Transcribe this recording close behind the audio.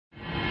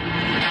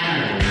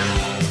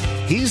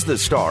He's the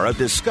star of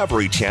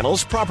Discovery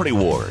Channel's Property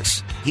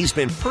Wars. He's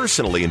been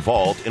personally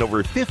involved in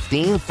over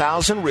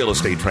 15,000 real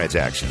estate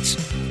transactions.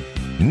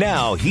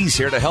 Now he's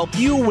here to help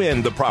you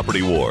win the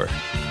property war.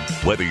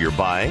 Whether you're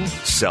buying,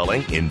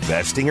 selling,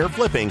 investing, or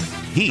flipping,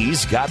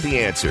 he's got the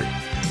answer.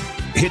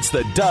 It's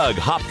the Doug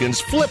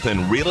Hopkins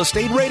Flippin' Real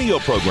Estate Radio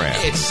Program.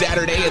 It's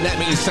Saturday, and that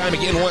means time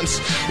again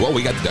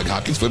we got the Doug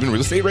Hopkins Flippin'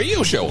 Real Estate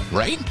Radio Show,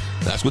 right?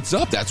 That's what's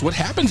up. That's what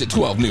happens at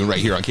 12 noon right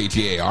here on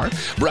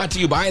KTAR. Brought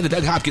to you by the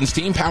Doug Hopkins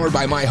team, powered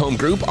by My Home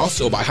Group,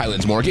 also by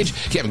Highlands Mortgage.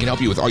 Kevin can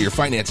help you with all your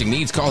financing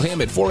needs. Call him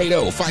at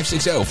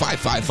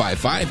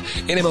 480-560-5555.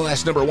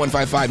 NMLS number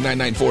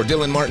 155994.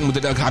 Dylan Martin with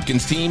the Doug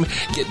Hopkins team.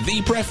 Get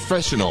the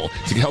professional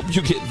to help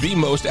you get the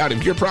most out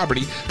of your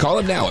property. Call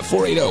him now at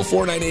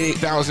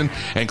 480-498-8000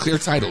 and clear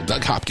title.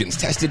 Doug Hopkins,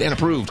 tested and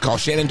approved. Call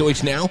Shannon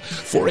Deutsch now,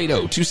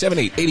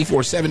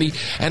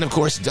 480-278-8470. And, of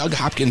course,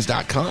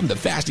 DougHopkins.com, the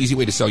fast, easy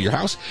way to sell your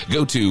house.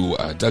 Go to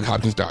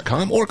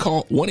DougHopkins.com or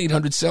call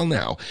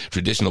 1-800-SELL-NOW.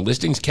 Traditional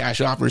listings, cash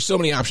offers, so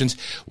many options.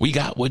 We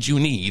got what you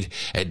need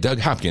at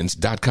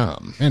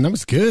DougHopkins.com. Man, that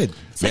was good.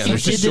 Man,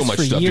 there's just so much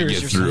stuff to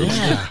get through.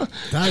 Yeah,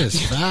 that is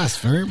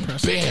fast. Very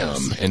impressive. Bam.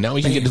 And now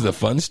we can get to the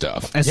fun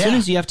stuff. As soon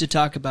as you have to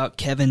talk about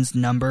Kevin's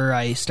number,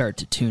 I start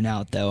to tune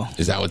out, though.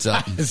 Is that what's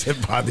up? Does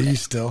it bother you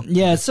still?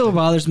 Yeah, it still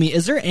bothers me.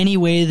 Is there any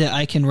way that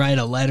I can write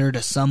a letter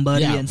to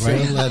somebody and say...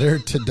 write a letter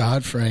to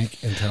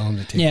Dodd-Frank and tell him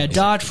to take it.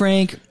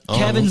 Dodd-Frank,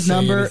 Kevin's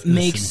number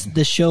makes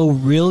the show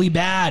really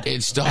bad.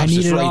 It stops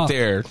us right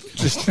there.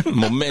 Just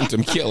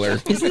momentum killer.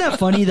 Isn't that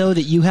funny, though,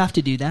 that you have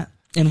to do that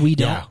and we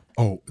don't? Yeah.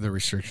 Oh, the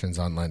restrictions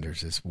on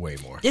lenders is way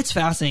more. It's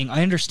fascinating.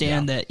 I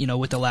understand that,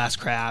 with the last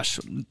crash,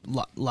 a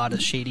lot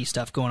of shady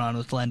stuff going on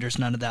with lenders.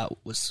 None of that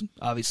was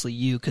obviously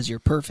you because you're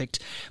perfect.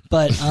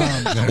 But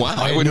wow,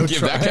 I wouldn't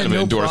give that kind of an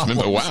endorsement,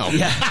 but wow.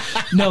 Yeah.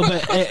 No,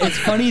 but it's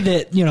funny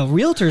that,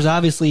 realtors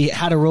obviously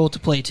had a role to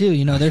play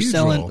too. They're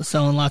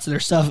selling lots of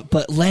their stuff,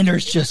 but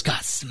lenders just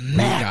got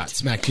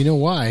smacked. You know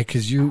why?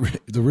 Because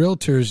the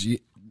realtors...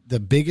 The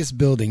biggest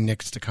building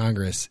next to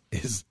Congress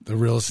is the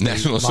real estate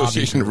National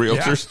Association of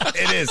Realtors. Yeah,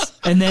 it is.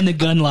 And then the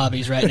gun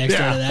lobby's right next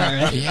door to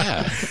that, right?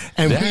 Yeah.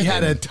 And we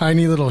had a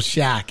tiny little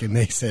shack, and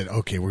they said,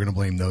 okay, we're going to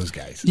blame those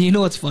guys. You know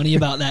what's funny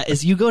about that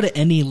is you go to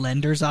any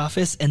lender's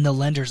office, and the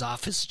lender's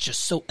office is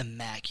just so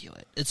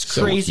immaculate. It's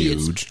crazy. So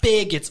huge. It's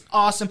big. It's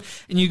awesome.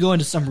 And you go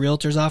into some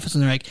realtor's office,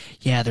 and they're like,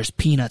 yeah, there's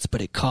peanuts, but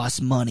it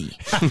costs money.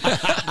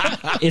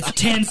 It's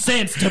 10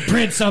 cents to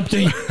print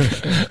something.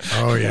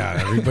 Oh, yeah.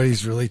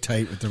 Everybody's really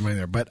tight with their money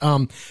there. But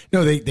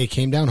no, they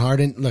came down hard.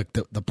 And look,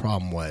 the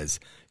problem was,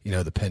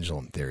 the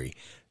pendulum theory.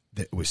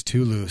 That it was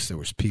too loose. There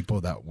was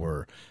people that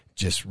were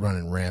just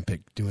running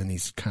rampant, doing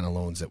these kind of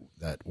loans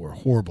that were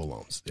horrible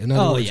loans. In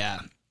other words,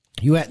 yeah.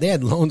 They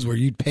had loans where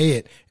you'd pay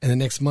it, and the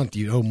next month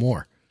you'd owe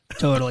more.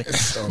 Totally.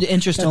 The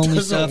interest-only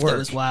stuff, that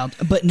was wild.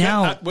 But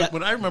now...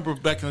 When I remember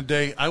back in the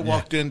day, I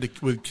walked in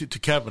to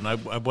Kevin. I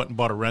went and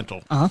bought a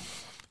rental. Uh-huh.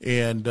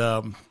 And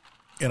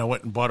I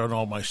went and bought on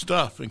all my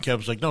stuff. And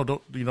Kevin's like,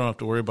 no, you don't have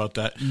to worry about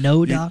that.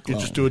 No doc You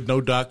loan. just do a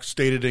no doc,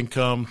 stated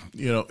income,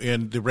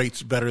 and the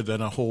rate's better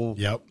than a whole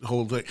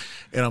thing.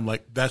 And I'm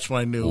like, that's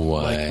when I knew,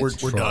 like,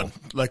 we're done.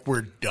 Like,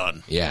 we're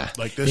done. Yeah.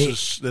 Like,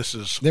 this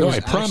is. I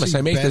promise I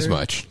make this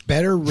much.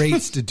 Better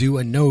rates to do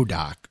a no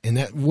doc, and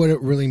that what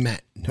it really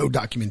meant, no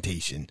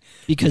documentation.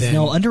 Because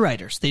no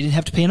underwriters. They didn't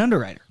have to pay an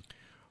underwriter.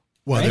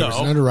 Well, there was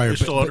an underwriter,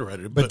 still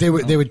underwritten, but they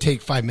would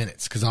take 5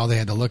 minutes because all they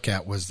had to look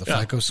at was the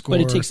FICO score.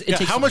 But it takes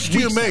how much do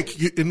you make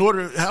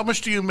How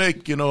much do you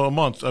make? A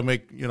month. I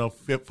make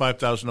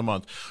 $5,000 a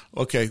month.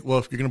 Okay, well,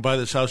 if you're going to buy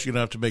this house, you're going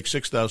to have to make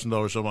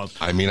 $6,000 a month.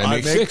 I mean, I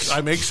make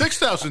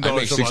 $6,000 a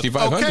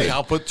month. Okay,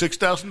 I'll put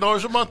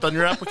 $6,000 a month on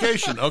your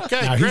application.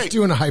 Okay, now, great. He's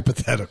doing a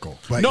hypothetical.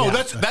 But no,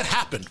 that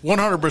happened.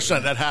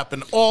 100%. That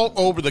happened all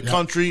over the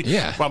country.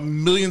 Yeah, about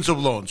millions of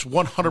loans.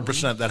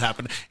 100% that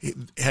happened.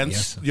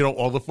 Hence,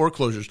 all the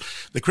foreclosures.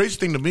 The crazy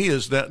thing to me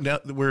is that now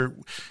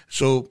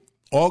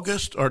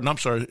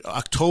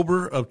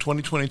October of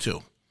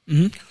 2022.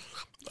 Mm-hmm.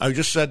 I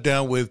just sat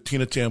down with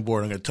Tina Tambor. I'm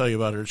going to tell you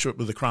about her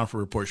with the Cronford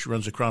Report. She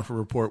runs the Cronford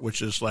Report,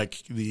 which is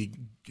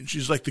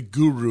she's like the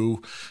guru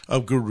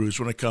of gurus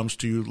when it comes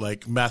to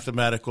like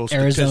mathematical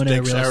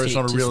statistics,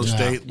 Arizona real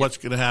estate, what's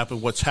going to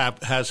happen,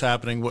 has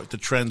happening, what the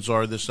trends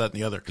are, this, that, and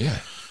the other. Yeah.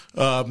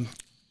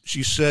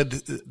 She said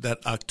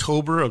that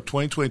October of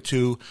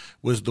 2022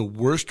 was the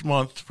worst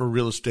month for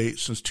real estate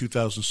since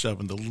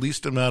 2007, the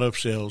least amount of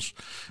sales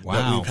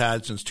that we've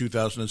had since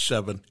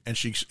 2007.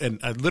 And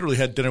I literally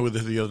had dinner with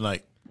her the other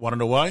night. Want to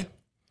know why?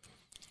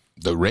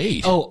 The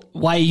rate. Oh,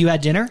 why you had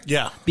dinner?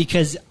 Yeah.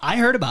 Because I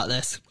heard about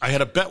this. I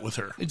had a bet with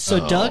her.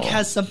 So Doug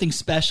has something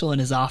special in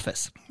his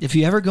office. If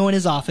you ever go in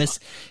his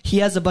office, he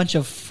has a bunch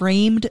of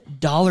framed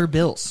dollar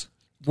bills.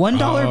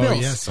 $1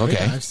 bills. Yes,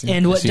 okay.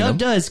 And what Doug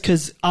does,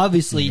 because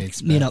obviously,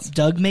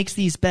 Doug makes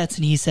these bets,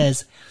 and he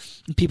says,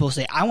 people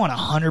say, I want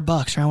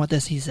 $100 or I want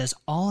this. He says,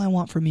 all I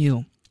want from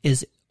you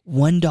is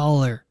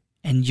 $1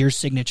 and your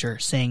signature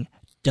saying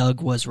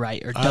Doug was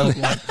right or Doug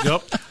won.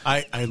 Yep.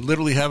 I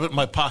literally have it in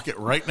my pocket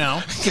right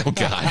now. Oh,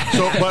 God.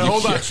 So, but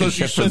hold on. So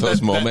she said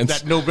those moments.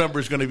 that November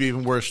is going to be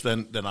even worse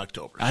than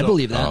October. I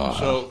believe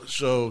that.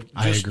 So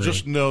I agree.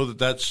 just know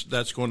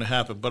that's going to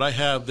happen. But I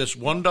have this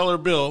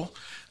 $1 bill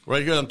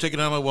right here. I'm taking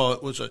it out of my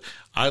wallet.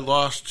 I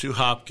lost to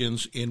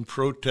Hopkins in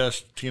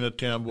protest. Tina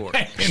Tambor.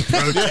 In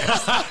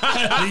protest.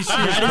 At least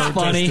she was That is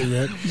funny. protesting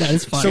it. That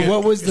is funny. So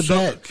what was the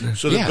bet?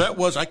 So the bet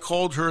was I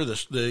called her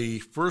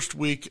the first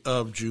week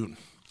of June.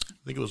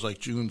 I think it was like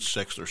June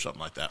 6th or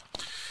something like that.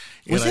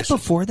 Was it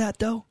before that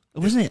though?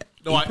 Wasn't it?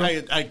 No,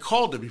 I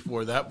called her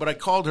before that, but I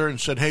called her and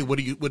said, "Hey, what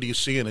are you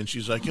seeing?" And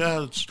she's like,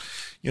 "Yeah, it's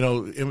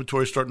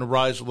inventory's starting to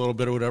rise a little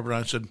bit or whatever."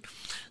 And I said,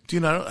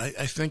 "Tina,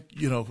 I think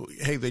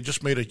hey, they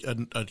just made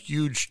a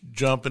huge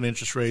jump in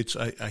interest rates.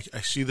 I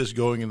see this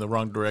going in the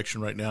wrong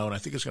direction right now, and I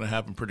think it's going to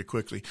happen pretty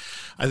quickly.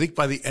 I think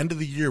by the end of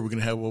the year, we're going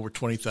to have over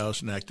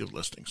 20,000 active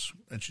listings."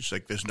 And she's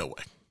like, "There's no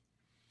way."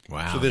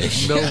 Wow. So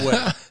there's no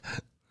way.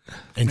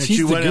 And she's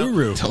she the went out-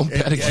 guru. Don't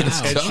bet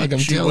against Doug.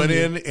 She went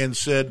in and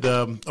said,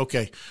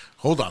 "Okay,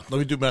 hold on, let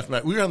me do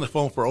mathematics." We were on the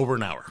phone for over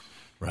an hour.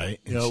 Right.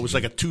 It was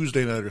like a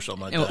Tuesday night or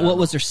something like And that. what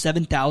was there,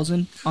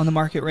 7,000 on the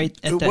market rate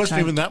at It that wasn't time?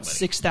 even that many.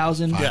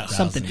 6,000, Yeah.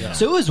 something. 5,000, yeah.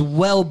 So it was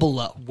well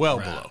below. Well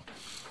below.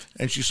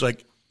 And she's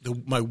like,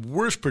 "My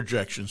worst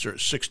projections are at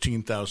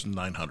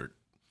 16,900.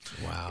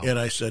 Wow. And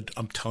I said,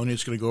 "I'm telling you,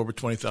 it's going to go over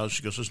 20,000.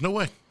 She goes, "There's no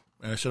way."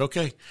 And I said,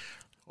 "Okay,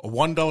 a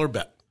 $1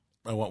 bet.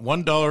 I want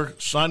 $1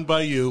 signed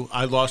by you.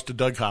 I lost to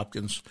Doug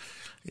Hopkins."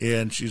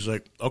 And she's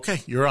like,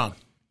 "Okay, you're on."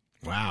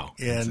 Wow.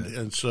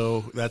 And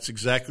so that's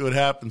exactly what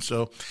happened.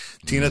 So,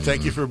 Tina,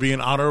 thank you for being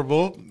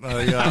honorable.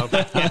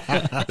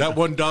 That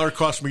 $1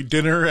 cost me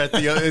dinner at the.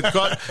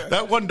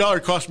 That $1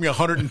 cost me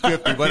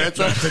 $150, but that's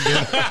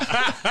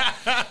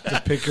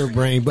to pick her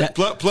brain. But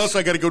plus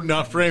I got to go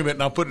now frame it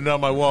and I'll put it on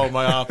my wall in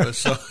my office.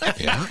 So.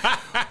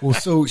 well,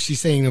 so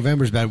she's saying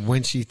November's bad.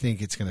 When she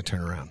think it's going to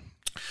turn around?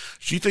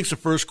 She thinks the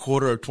first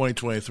quarter of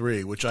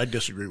 2023, which I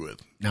disagree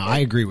with. No, I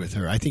agree with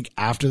her. I think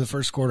after the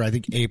first quarter, I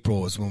think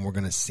April is when we're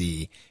going to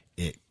see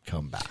it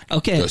come back.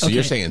 Okay. So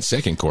you're saying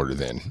second quarter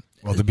then?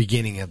 Well, the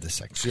beginning of the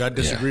second. See, I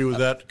disagree with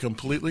that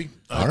completely.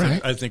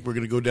 I think we're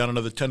going to go down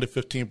another 10 to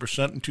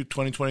 15% into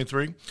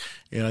 2023.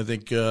 And I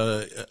think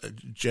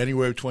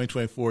January of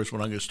 2024 is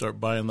when I'm going to start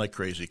buying like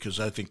crazy, because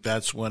I think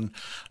that's when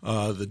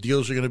the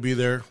deals are going to be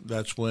there.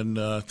 That's when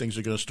things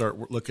are going to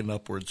start looking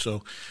upward.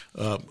 So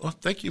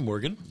thank you,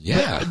 Morgan.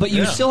 Yeah. But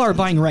you still are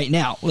buying right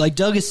now. Like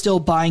Doug is still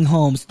buying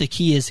homes. The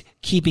key is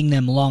keeping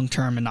them long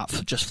term and not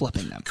just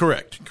flipping them.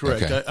 Correct.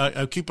 Okay.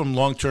 I keep them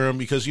long term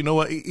because you know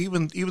what?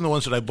 Even the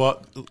ones that I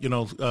bought,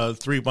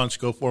 3 months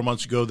ago, 4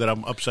 months ago that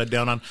I'm upside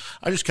down on,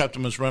 I just kept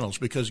them as rentals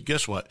because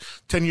guess what?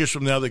 10 years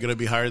from now, they're going to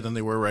be higher than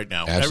they were right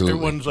now. Absolutely.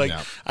 Everyone's like,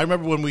 I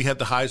remember when we had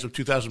the highs of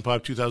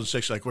 2005,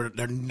 2006, like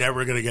they're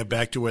never going to get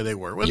back to where they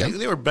were. Well,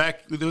 they were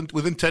back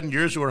within 10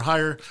 years. They were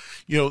higher.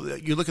 You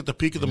look at the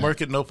peak of the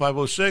market in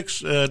 05,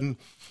 06, and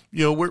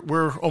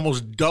we're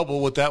almost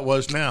double what that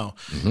was now.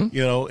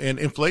 Mm-hmm. And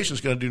inflation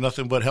is going to do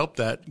nothing but help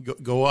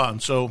that go on.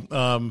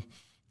 So,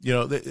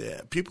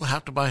 people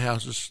have to buy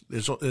houses.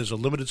 There's a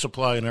limited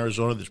supply in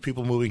Arizona. There's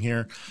people moving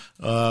here.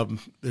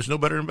 There's no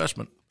better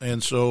investment.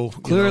 And so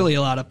clearly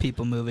a lot of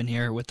people moving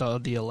here with all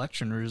the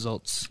election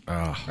results,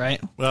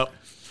 right? Well,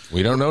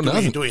 we don't know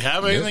nothing. Do we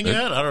have anything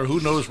yet? I don't know. Who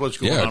knows what's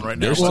going on right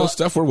now? There's still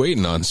stuff we're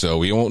waiting on, so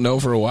we won't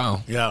know for a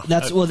while. Yeah.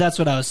 That's what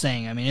I was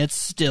saying. I mean, it's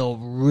still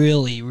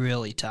really,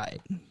 really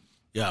tight.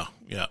 Yeah.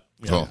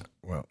 Well,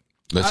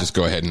 let's just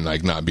go ahead and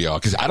not be all,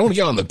 because I don't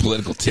get on the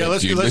political tip. I'm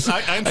dude. so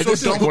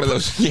done like one with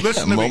of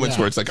those moments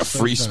where it's like a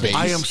free space.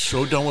 I am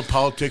so done with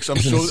politics.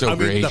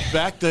 Great. The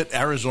fact that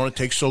Arizona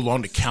takes so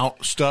long to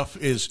count stuff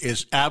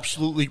is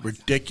absolutely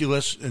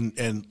ridiculous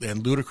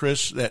and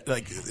ludicrous.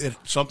 That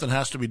something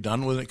has to be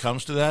done when it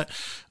comes to that.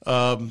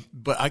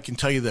 But I can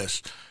tell you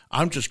this.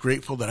 I'm just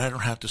grateful that I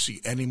don't have to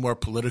see any more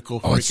political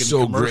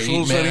freaking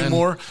commercials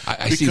anymore.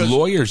 I see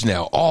lawyers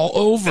now all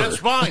over. That's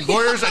fine.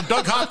 Lawyers at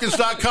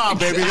DougHopkins.com,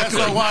 baby. That's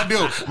what I want to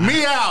do.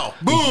 Meow.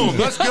 Boom.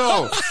 Let's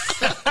go.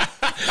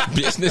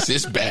 Business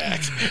is back.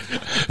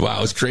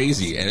 Wow, it's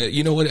crazy. And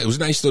you know what? It was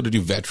nice, though, to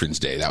do Veterans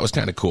Day. That was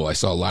kind of cool. I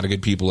saw a lot of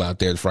good people out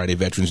there. The Friday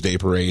Veterans Day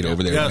parade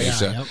over there in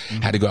Mesa.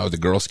 Had to go out with the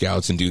Girl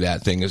Scouts and do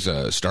that thing.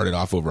 Started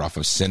off off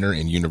of Center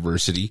and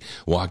University.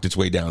 Walked its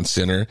way down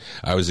Center.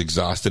 I was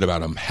exhausted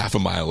about half a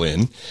mile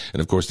in.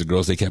 And, of course, the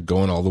girls, they kept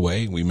going all the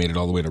way. We made it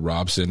all the way to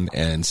Robson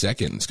and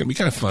Second. It's going to be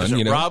kind of fun. Is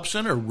it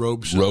Robson or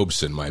Robeson?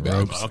 Robeson, my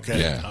bad. Okay.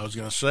 Yeah. I was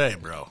going to say,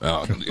 bro.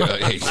 Oh,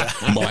 hey,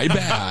 my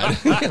bad.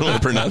 I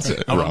don't pronounce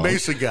it I'm wrong. a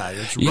Mesa guy.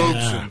 It's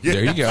Robeson. Yeah.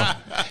 There you go.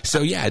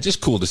 So, just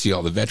cool to see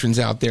all the veterans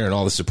out there and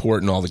all the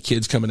support and all the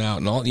kids coming out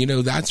and all.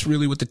 That's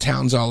really what the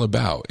town's all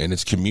about, and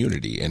it's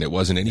community, and it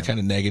wasn't any kind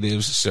of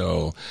negatives,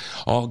 so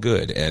all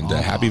good. And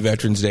happy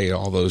Veterans Day to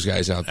all those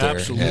guys out there.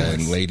 Absolutely.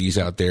 And ladies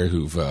out there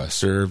who've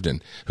served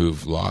and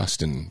who've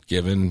lost and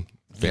given.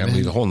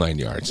 family, the whole 9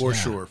 yards. For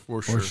sure.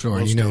 For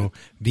sure. You know,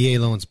 VA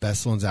loans,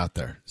 best loans out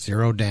there.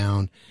 0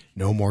 down,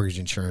 no mortgage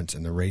insurance,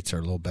 and the rates are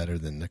a little better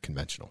than the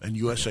conventional. And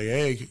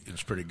USAA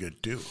is pretty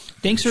good, too.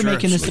 Thanks for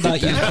making this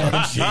about you,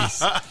 Kevin.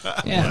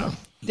 Yeah.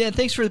 Yeah,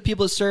 thanks for the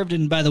people that served,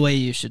 and by the way,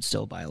 you should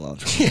still buy a loan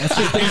from me. That's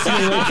just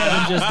basically what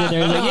Kevin just did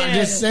there. Like, I'm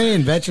just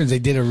saying, veterans, they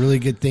did a really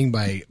good thing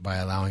by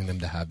allowing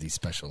them to have these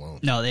special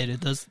loans. No, they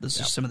did. Those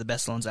are some of the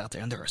best loans out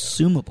there, and they're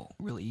assumable,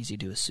 really easy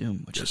to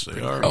assume. Which is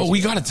pretty crazy. Oh,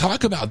 we got to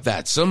talk about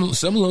that. Some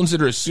loans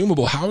that are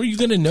assumable. How are you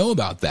going to know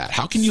about that?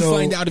 How can you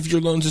find out if your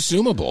loan's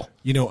assumable?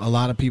 You know, a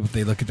lot of people,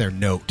 they look at their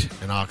note,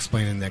 and I'll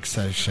explain in the next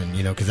session,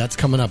 you know, because that's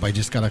coming up. I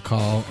just got a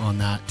call on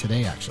that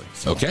today, actually.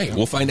 So, okay,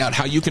 we'll find out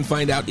how you can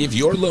find out if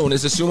your loan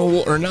is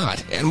assumable or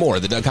not, and more.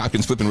 The Doug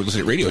Hopkins Flippin' Real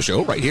Estate Radio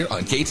Show right here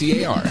on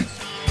KTAR.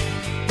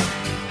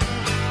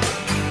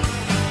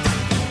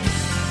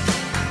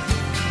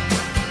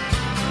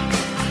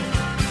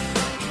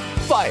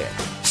 Buy it,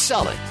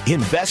 sell it,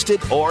 invest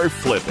it, or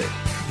flip it.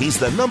 He's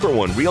the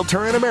 #1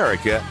 realtor in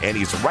America, and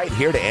he's right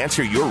here to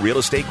answer your real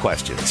estate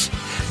questions.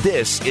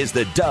 This is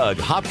the Doug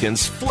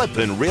Hopkins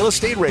Flippin' Real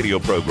Estate Radio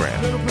Program.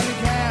 Little big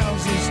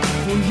houses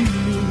for you.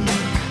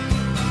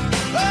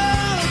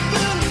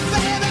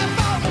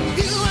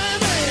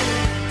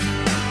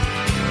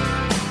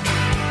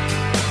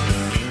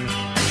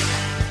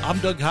 I'm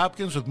Doug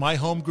Hopkins with My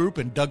Home Group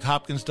and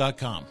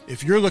DougHopkins.com.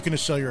 If you're looking to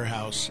sell your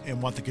house and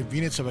want the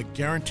convenience of a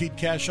guaranteed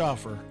cash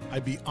offer,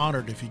 I'd be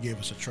honored if you gave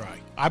us a try.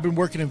 I've been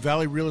working in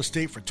Valley real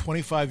estate for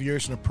 25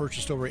 years and have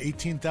purchased over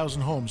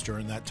 18,000 homes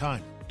during that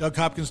time.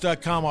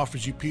 DougHopkins.com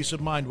offers you peace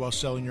of mind while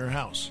selling your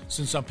house.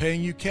 Since I'm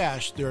paying you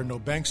cash, there are no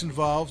banks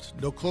involved,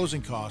 no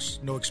closing costs,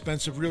 no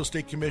expensive real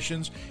estate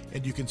commissions,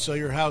 and you can sell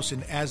your house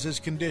in as-is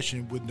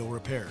condition with no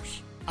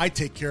repairs. I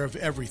take care of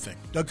everything.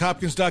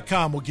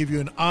 DougHopkins.com will give you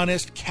an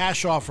honest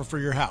cash offer for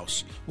your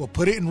house. We'll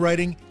put it in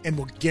writing and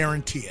we'll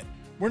guarantee it.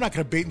 We're not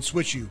going to bait and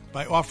switch you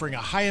by offering a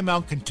high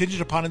amount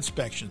contingent upon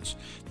inspections.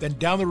 Then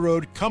down the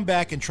road, come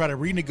back and try to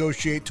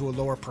renegotiate to a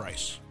lower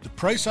price. The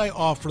price I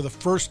offer the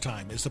first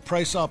time is the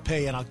price I'll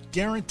pay, and I'll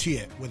guarantee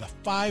it with a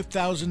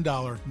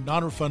 $5,000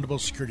 non-refundable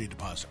security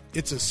deposit.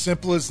 It's as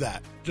simple as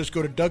that. Just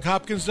go to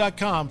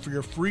DougHopkins.com for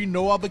your free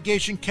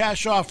no-obligation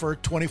cash offer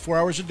 24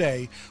 hours a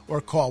day, or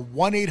call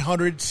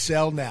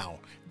 1-800-SELL-NOW.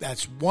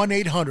 That's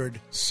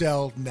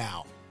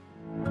 1-800-SELL-NOW.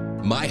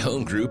 My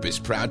Home Group is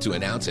proud to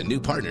announce a new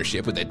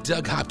partnership with the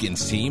Doug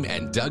Hopkins team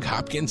and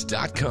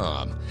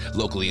DougHopkins.com.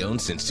 Locally owned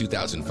since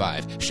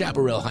 2005,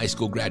 Chaparral High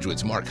School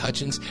graduates Mark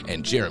Hutchins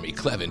and Jeremy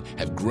Clevin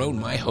have grown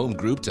My Home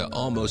Group to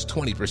almost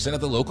 20%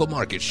 of the local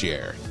market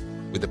share.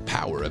 With the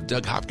power of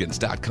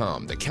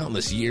DougHopkins.com, the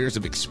countless years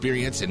of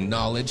experience and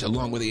knowledge,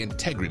 along with the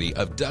integrity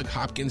of Doug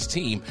Hopkins'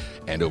 team,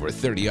 and over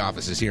 30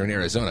 offices here in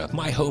Arizona,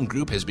 My Home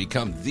Group has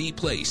become the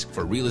place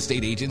for real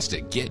estate agents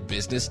to get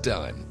business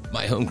done.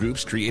 My Home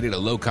Group's created a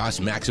low-cost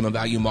maximum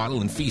value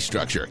model and fee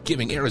structure,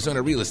 giving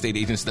Arizona real estate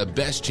agents the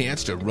best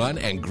chance to run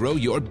and grow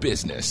your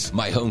business.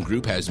 My Home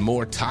Group has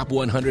more top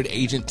 100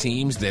 agent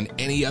teams than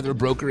any other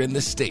broker in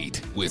the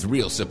state. With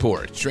real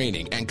support,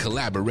 training, and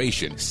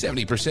collaboration,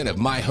 70% of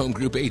My Home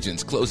Group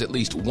agents close at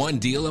least one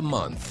deal a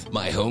month.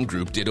 My Home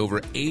Group did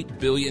over $8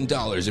 billion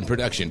in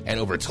production and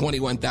over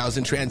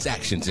 21,000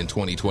 transactions in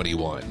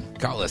 2021.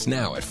 Call us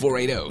now at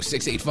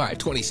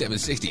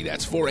 480-685-2760.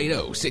 That's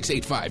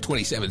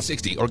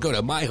 480-685-2760, or go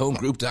to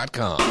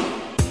myhomegroup.com.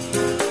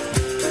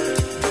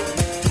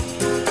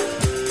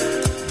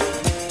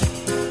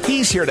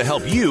 He's here to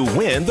help you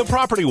win the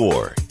property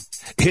war.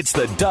 It's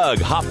the Doug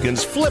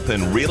Hopkins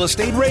Flippin' Real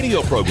Estate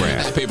Radio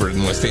Program. That paper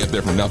didn't want to stay up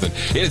there for nothing.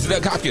 It's the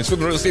Doug Hopkins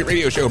Flippin' Real Estate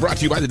Radio Show, brought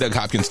to you by the Doug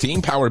Hopkins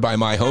team, powered by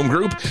My Home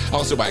Group,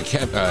 also by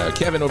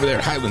Kevin over there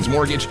at Highlands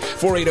Mortgage,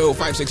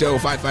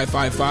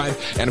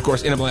 480-560-5555, and of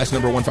course NMLS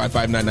number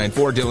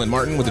 155994, Dylan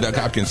Martin with the Doug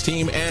Hopkins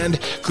team, and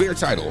Clear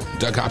Title.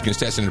 Doug Hopkins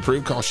tested and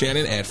approved. Call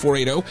Shannon at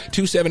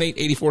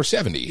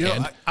 480-278-8470. You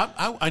know,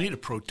 I need to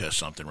protest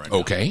something right now.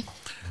 Okay.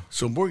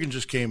 So Morgan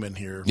just came in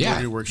here. Yeah.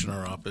 Morgan works in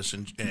our office,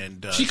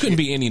 and she couldn't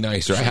be any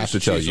nicer. I have to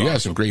tell you, you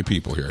have some great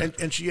people here.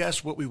 And she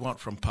asked what we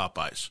want from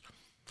Popeyes.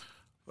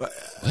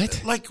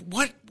 What? Like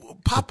what?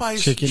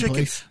 Popeyes chicken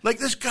place? Like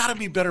there's got to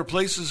be better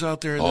places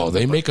out there. Oh,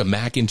 they make a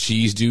mac and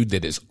cheese, dude,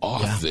 that is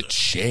off the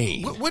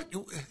chain. What?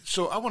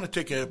 So I want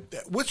to take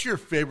what's your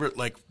favorite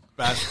like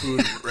fast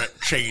food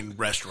chain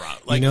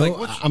restaurant? Like, you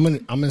know,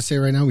 I'm gonna say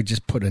right now, we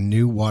just put a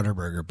new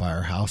Whataburger by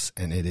our house,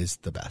 and it is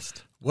the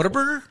best.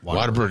 Whataburger?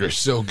 Whataburger's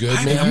so good,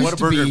 I man. had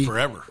Whataburger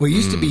forever. Well, it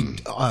used to be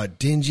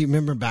dingy,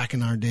 remember back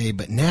in our day,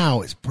 but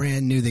now it's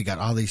brand new. They got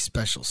all these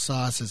special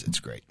sauces. It's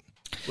great.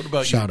 What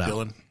about Shout you, out.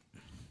 Dylan?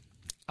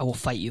 I will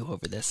fight you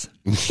over this.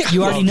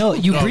 You already know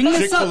it. You bring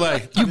this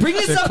up. You bring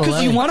this up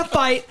because you want to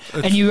fight,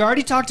 and you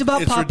already talked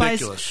about It's Popeyes.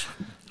 ridiculous.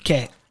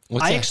 Okay,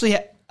 What's I that? actually.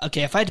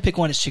 Okay, if I had to pick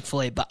one, it's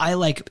Chick-fil-A, but I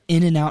like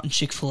In-N-Out and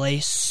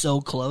Chick-fil-A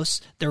so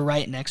close. They're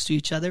right next to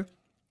each other.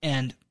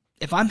 And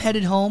if I'm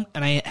headed home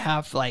and I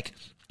have like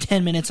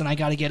 10 minutes and I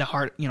got to get a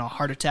heart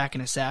attack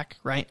in a sack,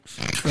 right?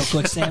 Real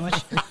quick sandwich.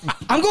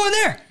 I'm going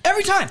there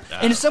every time.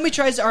 And if somebody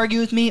tries to argue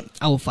with me,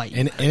 I will fight you.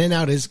 And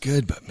In-N-Out is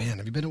good, but man,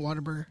 have you been to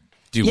Whataburger?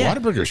 Dude,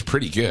 Whataburger's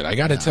pretty good. I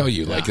got to tell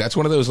you, like, that's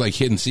one of those like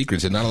hidden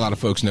secrets that not a lot of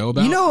folks know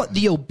about. You know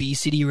the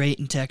obesity rate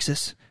in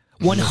Texas?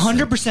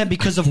 100%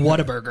 because of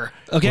Whataburger.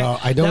 Okay, well,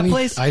 I don't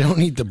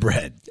eat the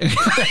bread. You're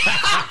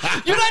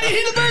not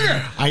eating the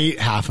burger. I eat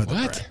half of the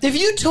bread. If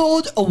you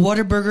told a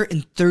Whataburger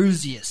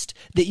enthusiast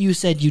that you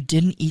said you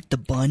didn't eat the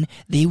bun,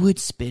 they would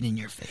spit in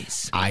your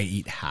face. I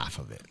eat half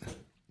of it.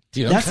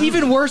 Dude, that's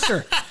even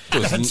worser.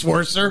 That's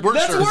worser.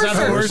 That's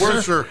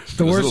worser.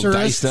 The little worser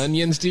diced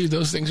onions, dude.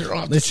 Those things are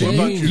off the Listen,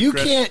 chain.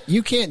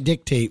 you can't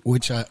dictate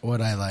what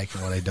I like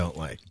and what I don't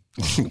like.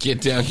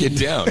 Get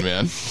down,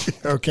 man.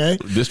 Okay.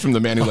 This from the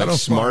man who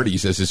likes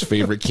Smarties as his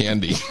favorite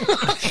candy.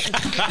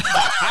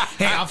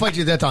 Hey, I'll fight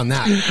you death on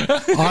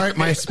that. All right,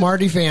 my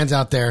Smartie fans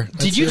out there.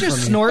 Did you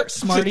just snort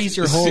Smarties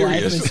your whole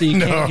life until you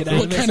can't get out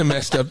What of it? kind of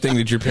messed up thing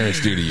did your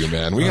parents do to you,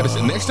 man? We got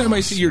to. Next time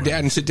I see your dad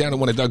and sit down at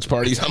one of Doug's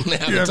parties, I'm gonna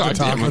have to talk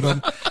to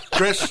him.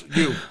 Chris,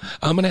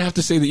 I'm gonna have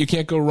to say that you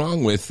can't go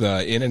wrong with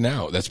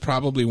In-N-Out. That's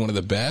probably one of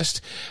the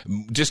best.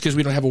 Just because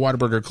we don't have a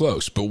Whataburger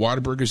close, but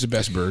Whataburger's the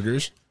best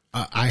burgers.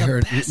 I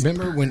heard.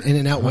 Remember when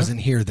In-N-Out wasn't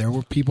here? There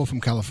were people from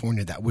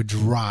California that would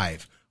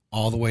drive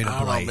all the way to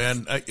Blythe. I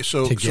don't know, man.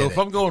 So if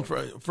I'm going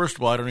for, first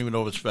of all, I don't even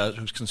know if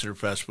it's considered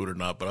fast food or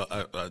not, but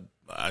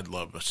I'd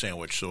love a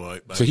sandwich. So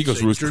he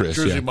goes Ruth Chris,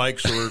 Jersey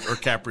Mike's or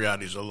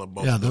Capriati's. I love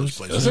both of those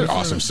places. Those are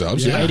awesome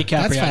subs. Yeah,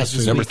 that's fast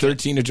food. Number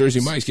 13 of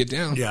Jersey Mike's. Get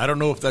down. Yeah, I don't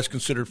know if that's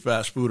considered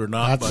fast food or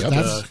not. But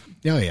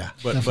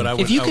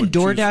if you can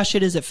DoorDash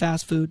it, is it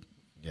fast food?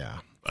 Yeah.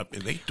 I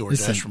mean, they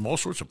DoorDash from all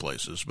sorts of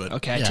places, but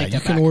okay, yeah, take that you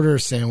can back. order a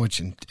sandwich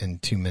in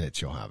 2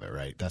 minutes. You'll have it,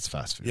 right? That's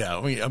fast food. Yeah,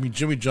 I mean,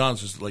 Jimmy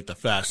John's is like the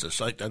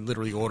fastest. I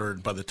literally order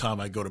it by the time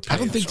I go to pay. I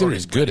don't think they're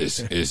as good as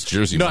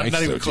Jersey Mike's.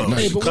 Not even close. Not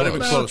even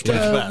close. But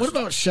it's fast. What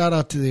about shout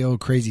out to the old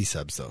Crazy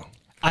Subs though?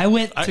 I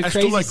went to I still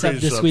Crazy like Sub Crazy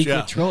this Subs, week yeah.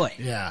 with Troy.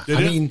 Yeah, Did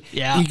I it? mean,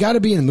 Yeah. you got to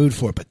be in the mood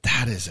for it, but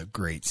that is a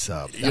great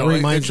sub. That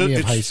reminds me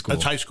of high school.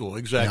 It's high school,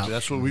 exactly. Yeah.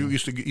 That's what we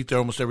used to eat there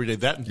almost every day.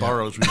 That and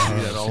Barrows, we used to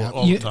do that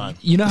all the time.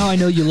 You know how I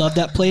know you love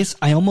that place?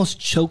 I almost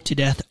choked to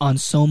death on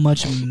so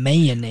much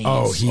mayonnaise.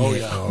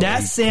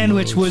 That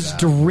sandwich was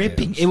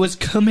dripping. It was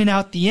coming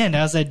out the end.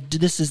 I was like,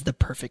 this is the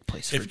perfect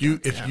place for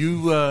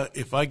it.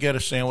 If I get a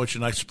sandwich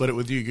and I split it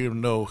with you, you're gonna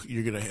know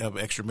you're gonna have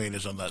extra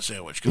mayonnaise on that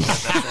sandwich.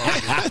 That's all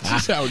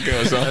That's how it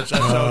goes. Huh? That's how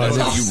it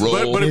goes. You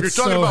roll. But if you're It's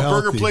talking so about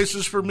healthy. burger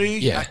places for me,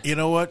 Yeah. you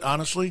know what?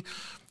 Honestly,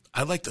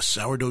 I like the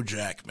sourdough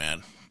Jack,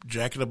 man.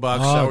 Jack in the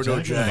Box, Oh,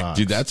 sourdough Jack in the Jack. Box.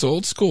 Dude, that's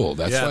old school.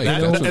 That's Yeah, like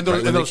that, that's and right those,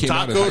 when they those came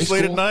out in high tacos late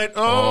at school. night.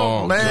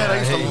 Oh, man, I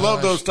used to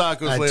love those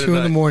tacos At late at 2 in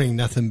the night. morning,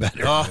 nothing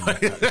better. I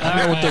don't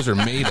know what those are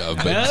made of,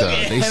 but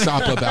they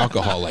sop up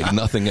alcohol like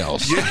nothing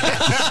else.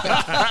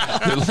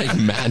 They're like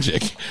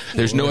magic.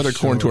 There's no other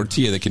corn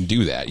tortilla that can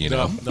do that, you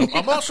know? No,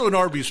 I'm also an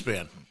Arby's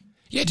fan.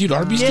 Yeah, dude,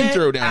 Arby's can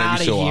throw down every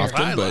outta so here.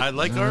 often, but I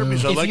like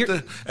Arby's. I If like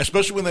you're-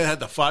 especially when they had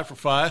the 5 for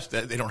 $5.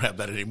 They don't have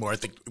that anymore. I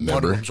think one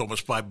Remember? of them's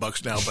almost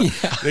 $5 now.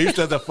 But they used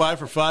to have the 5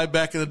 for $5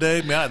 back in the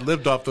day. Man, I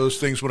lived off those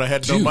things when I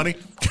had no dude, money.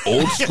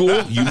 old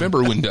school. You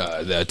remember when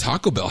the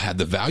Taco Bell had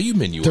the value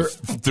menu of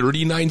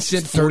 39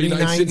 cent, 49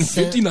 cent, and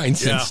 59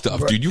 cent Yeah.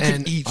 stuff, dude. You can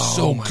And- eat oh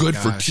so my good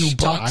for gosh.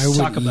 $2. I would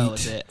Taco Bell eat-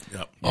 is it.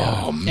 Yep.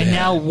 Oh man! And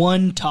now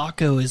one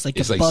taco is like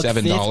It's a like buck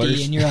 $7.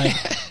 $50, and you're like,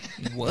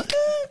 what?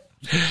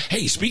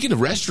 Hey, speaking of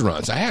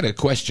restaurants, I had a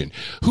question.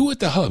 Who at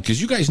the Hub,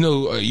 because you guys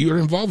know you're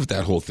involved with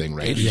that whole thing,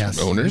 right?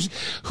 Yes. Owners.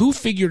 Who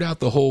figured out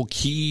the whole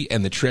key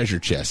and the treasure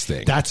chest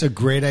thing? That's a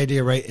great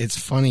idea, right? It's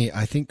funny.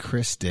 I think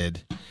Chris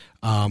did.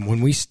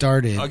 When we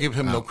started. I'll give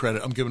him no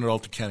credit. I'm giving it all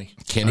to Kenny.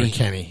 Kenny.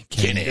 Kenny.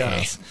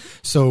 Yes.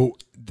 So,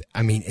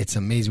 I mean, it's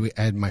amazing.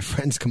 I had my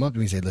friends come up to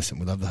me and say, listen,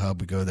 we love the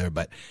Hub. We go there,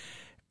 but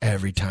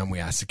every time we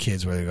ask the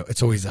kids where they go,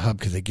 it's always the Hub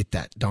because they get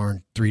that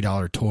darn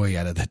 $3 toy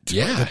out of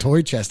the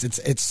toy chest.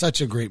 It's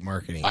such a great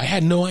marketing. I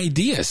had no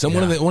idea.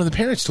 One of the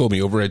parents told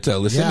me over at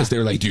Lycimus, Yeah. they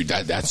were like, dude,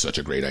 that's such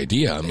a great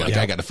idea. I'm like,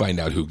 I got to find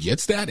out who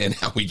gets that and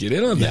how we get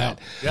in on that.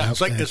 Yeah,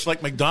 it's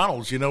like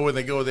McDonald's, where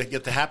they go, they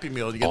get the Happy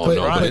Meal, you get Oh, the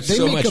no, fries. but it's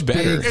so much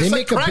better. It's They like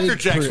make a Cracker big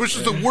Jacks, which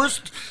is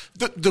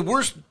the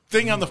worst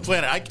thing on the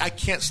planet. I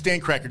can't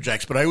stand Cracker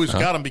Jacks, but I always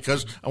got them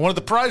because I wanted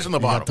the prize on the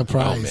bottom. Got the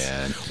prize. Oh,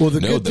 man. Well, the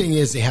good thing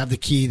is they have the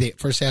key. They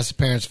first ask the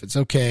parents if it's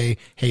okay.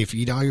 Hey, if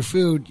you eat all your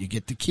food, you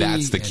get the key.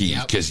 That's the key,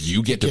 because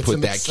you get to Gets put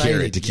them that excited.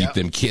 carrot to keep Yep.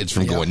 them kids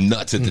from going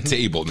nuts at the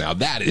table. Now,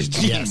 that is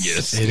genius.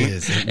 Yes, it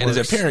is. It and as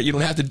works. a parent, you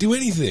don't have to do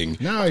anything.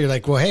 No, you're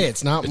like, well, hey,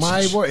 it's not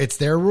my word. It's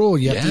their rule.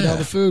 You have to eat all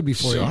the food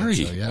before Sorry.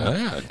 you eat. So, do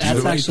That's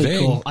the right actually thing.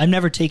 cool. I've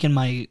never taken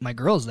my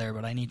girls there,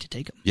 but I need to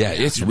take them. Yeah,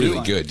 it's really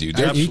good, dude.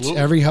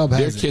 Every Hub has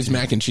their it. kids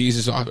mac and cheese cheese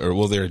is off,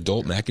 or their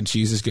adult mac and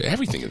cheese is good.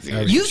 Everything is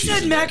good. You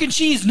said mac and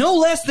cheese no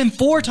less than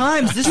 4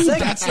 times this segment.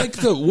 That's like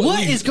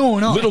what is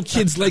going on? Little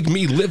kids like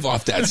me live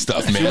off that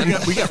stuff, man.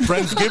 We got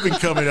Friendsgiving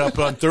coming up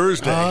on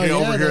Thursday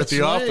over here at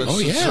the office. Oh,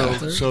 yeah.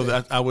 So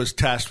that I was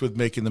tasked with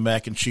making the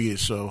mac and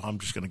cheese, so I'm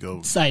just going to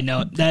go. Side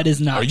note, that is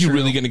not Are you true.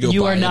 really going to go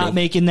You buy are not it?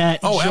 making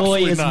that. Oh, Joy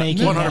absolutely is not.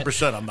 making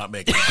 100% I'm not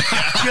making it.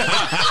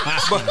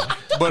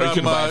 but Are you going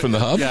to buy it from the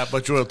hub? Yeah,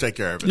 but Joy will take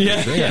care of it.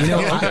 Yeah. You know,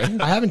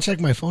 I haven't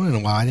checked my phone in a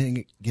while. I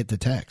didn't get the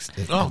text.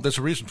 Oh, there's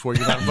a reason for it.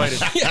 You're not invited.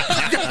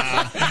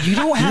 You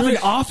don't have an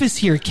office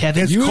here,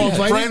 Kevin. It's called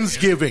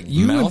Friendsgiving.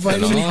 You Mouth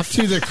invited it me off.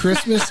 to the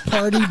Christmas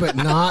party, but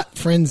not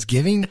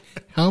Friendsgiving?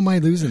 How am I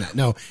losing that?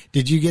 No.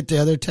 Did you get the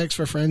other text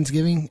for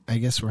Friendsgiving? I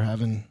guess we're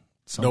having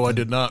something. No, I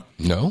did not.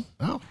 No?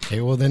 Oh,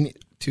 okay. Well, then,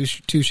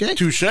 touche. Touche.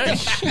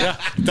 Yeah.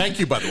 Thank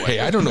you, by the way. Hey,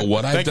 I don't know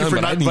what I've Thank you done, for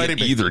but not I didn't inviting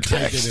get me. either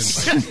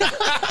text.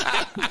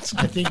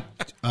 I think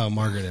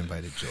Margaret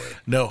invited Joy.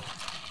 No.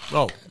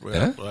 Oh, well,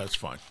 Huh? well, that's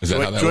fine. Is that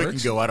Joy, how that Joy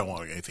works? can go. I don't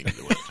want anything to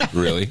do with it.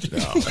 Really? No,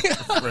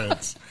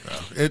 friends.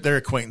 No. They're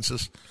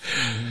acquaintances.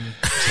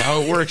 That's how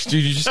it works,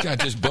 dude. You just got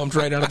bumped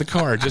right out of the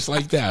car, just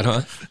like that,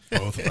 huh?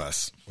 Both of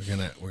us. We're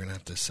gonna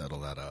have to settle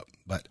that up.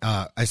 But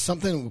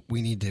something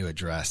we need to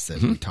address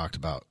that we talked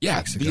about. Yeah,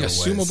 weeks the ago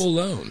assumable was,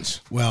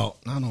 loans. well,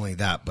 not only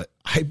that, but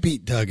I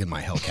beat Doug in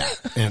my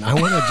Hellcat, and I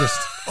want to just.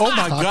 Oh,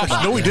 my talk gosh.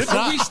 about No, we this. did Are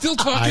not. we still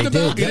I talking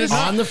about did. this?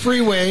 On the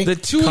freeway. The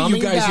two of you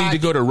coming guys back. need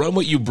to go to Run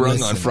What You Brung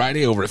Listen. on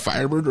Friday over at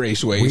Firebird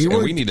Raceways,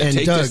 and we need to and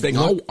take Doug, this thing.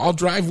 look- I'll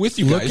drive with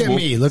you Look guys. at We'll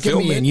me,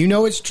 film it. and you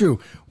know it's true.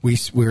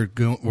 We're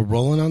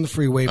rolling on the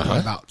freeway by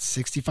about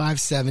 65,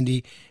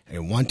 70,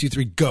 and 1, 2,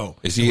 3, go.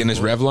 Is he in his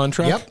Revlon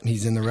truck? Yep,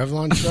 he's in the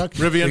Revlon truck.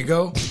 Rivian. We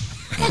go.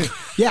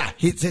 Yeah,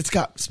 it's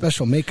got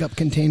special makeup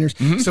containers.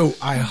 So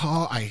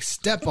I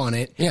step on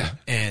it. Yeah.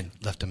 And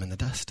left him in the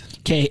dust.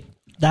 Okay,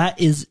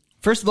 that is,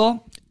 first of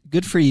all,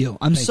 good for you.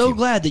 I'm Thank so you.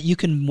 glad that you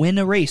can win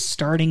a race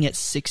starting at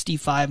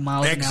 65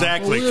 miles an hour.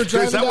 Exactly. Well, we were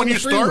driving Is that down when the you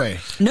freeway.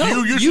 start?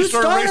 No, you usually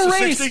start a a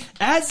race race at 60?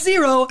 at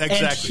 0, and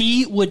Exactly.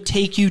 he would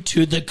take you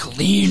to the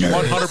cleaner.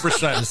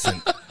 100%.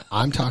 Listen,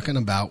 I'm talking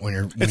about when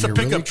you're It's a you're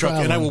pickup really truck,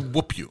 and I will traveling.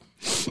 whoop you.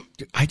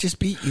 I just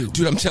beat you.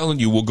 Dude, I'm telling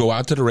you, we'll go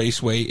out to the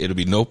raceway. It'll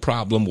be no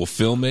problem. We'll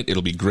film it.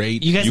 It'll be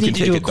great. You guys can need to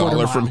take do a a quarter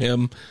dollar mile. from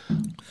him.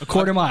 A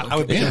quarter mile. I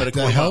would beat him at a The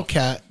quarter mile.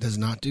 Hellcat does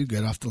not do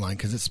good off the line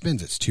because it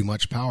spins. It's too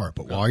much power.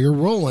 But while you're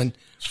rolling,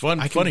 It's fun.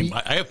 I can Funny. beat-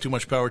 I have too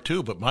much power,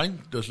 too, but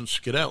mine doesn't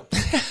skid out.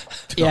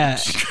 Yeah,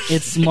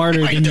 it's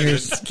smarter than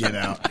yours. Get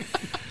out.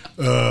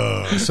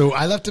 So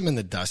I left him in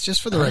the dust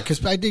just for the record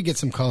because I did get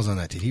some calls on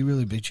that. Did he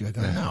really beat you? I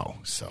go, no.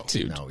 So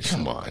Dude, no, he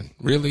come said- on.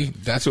 Really?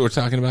 That's what we're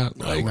talking about?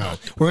 Like, No.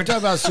 We're going to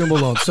talk about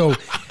assumable loans. So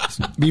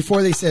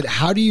before they said,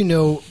 how do you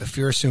know if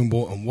you're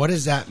assumable and what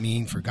does that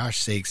mean? For gosh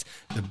sakes,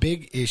 the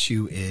big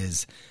issue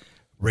is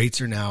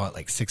rates are now at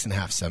like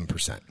 6.5%,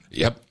 7%.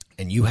 Yep.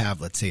 And you have,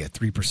 let's say, a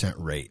 3%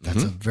 rate.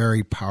 That's a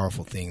very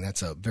powerful thing.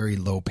 That's a very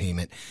low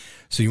payment.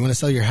 So you want to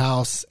sell your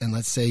house, and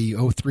let's say you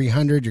owe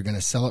 $300, you're going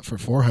to sell it for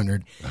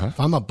 $400. If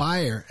I'm a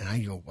buyer and I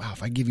go, wow,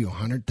 if I give you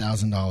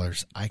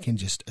 $100,000, I can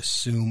just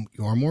assume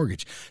your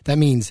mortgage. That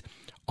means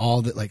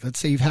all that, like, let's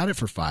say you've had it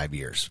for 5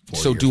 years. 4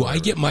 So years, do I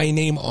whatever. get my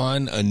name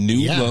on a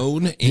new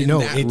loan in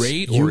that it's-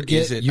 rate, you or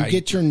get, is it? you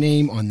get your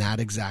name on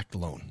that exact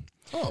loan?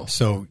 Oh.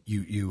 So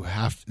you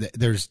have,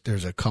 there's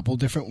a couple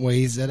different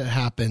ways that it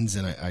happens,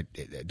 and I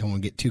don't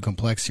want to get too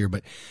complex here,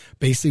 but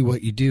basically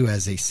what you do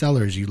as a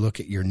seller is you look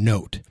at your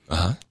note.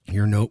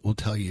 Your note will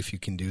tell you if you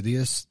can do the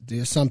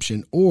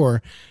assumption,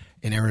 or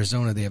in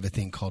Arizona they have a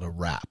thing called a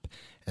wrap,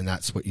 and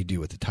that's what you do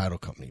with the title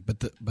company.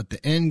 But the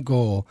end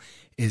goal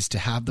is to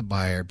have the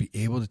buyer be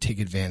able to take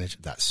advantage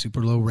of that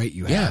super low rate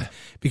you have. Yeah.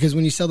 Because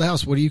when you sell the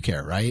house, what do you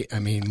care, right? I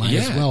mean, might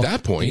as well. At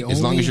that point, The as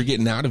long only- as you're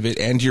getting out of it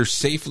and you're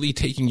safely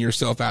taking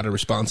yourself out of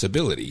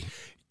responsibility.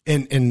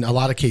 In a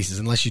lot of cases,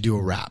 unless you do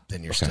a wrap,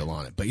 then you're still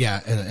on it. But yeah,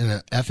 in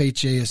an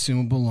FHA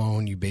assumable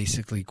loan, you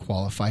basically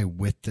qualify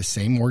with the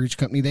same mortgage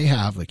company they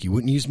have. Like, you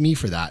wouldn't use me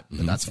for that,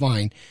 but that's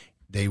fine.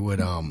 They would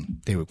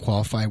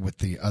qualify with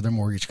the other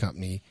mortgage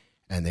company,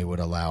 and they would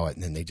allow it,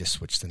 and then they just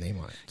switch the name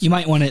on it. You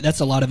might want to, that's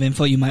a lot of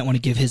info. You might want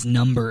to give his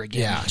number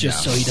again, Yeah,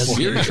 just yeah. so he doesn't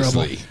get in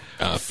trouble. Seriously.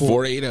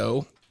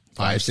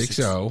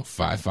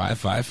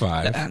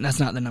 480-560-5555. That's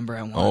not the number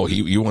I want. Oh,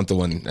 you want the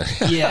one.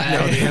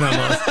 Yeah.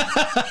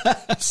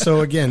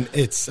 So again,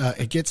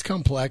 it gets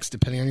complex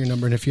depending on your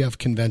number, and if you have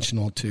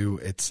conventional too,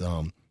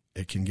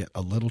 it can get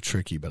a little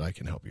tricky, but I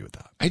can help you with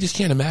that. I just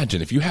can't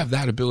imagine if you have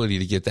that ability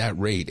to get that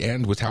rate,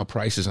 and with how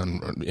prices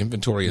on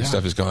inventory and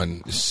stuff has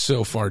gone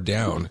so far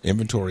down,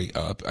 inventory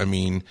up. I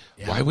mean,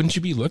 why wouldn't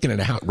you be looking at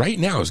a house right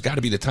now? Has got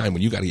to be the time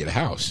when you got to get a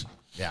house.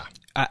 Yeah.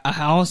 a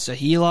house, a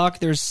HELOC,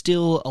 there's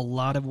still a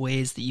lot of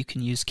ways that you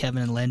can use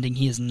Kevin in lending.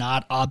 He is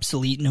not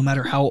obsolete no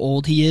matter how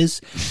old he is.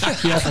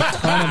 He has a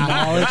ton of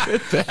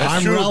knowledge.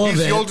 I'm relevant.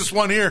 He's the oldest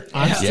one here.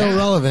 I'm still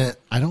relevant.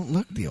 I don't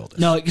look the oldest.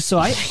 No, so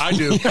I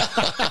do,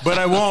 but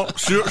I won't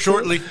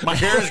shortly. My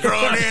hair is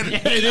growing in.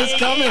 It is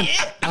coming.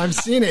 I'm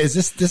seeing it. Is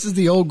this is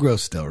the old growth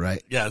still,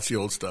 right? Yeah, it's the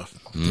old stuff.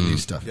 The new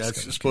stuff. Yeah,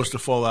 it's supposed to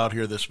fall out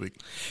here this week.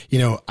 You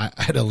know, I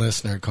had a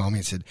listener call me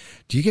and said,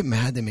 "Do you get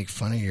mad they make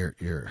fun of your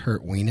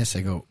hurt weenus?"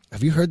 I go,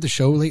 "Have you heard the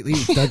show lately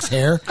with Doug's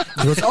hair?"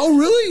 He goes, "Oh,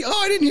 really?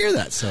 Oh, I didn't hear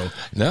that." So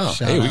no,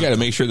 hey, we got to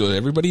make sure that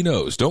everybody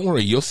knows. Don't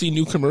worry, you'll see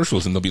new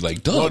commercials and they'll be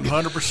like, "Doug,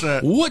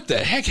 100%. What the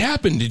heck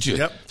happened? Did you?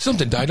 Yep.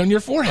 Something died on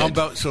your forehead."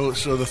 On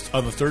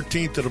the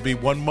 13th, it'll be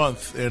 1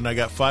 month, and I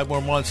got 5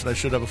 more months, and I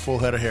should have a full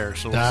head of hair.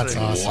 So that's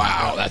awesome.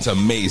 Wow, that's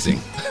amazing.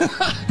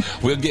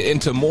 We'll get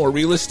into more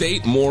real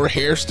estate, more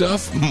hair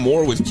stuff,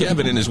 more with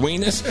Kevin and his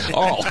weenus,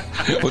 all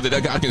with the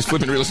Doug Hopkins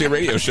Flippin' Real Estate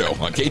Radio Show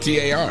on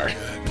KTAR.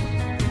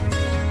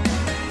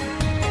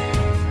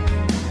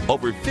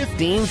 Over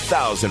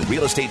 15,000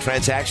 real estate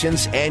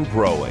transactions and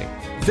growing.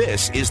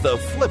 This is the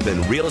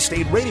Flippin' Real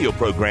Estate Radio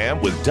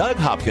program with Doug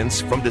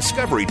Hopkins from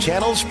Discovery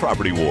Channel's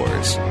Property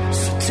Wars.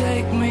 So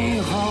take me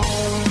home.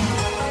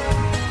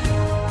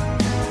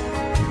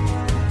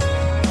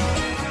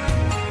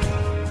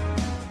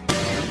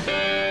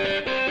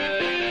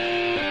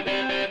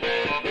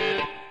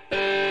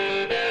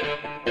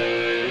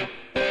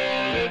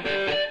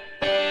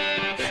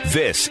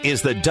 This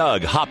is the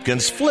Doug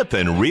Hopkins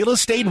Flippin' Real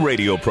Estate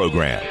Radio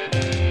program.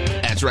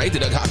 That's right, the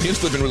Doug Hopkins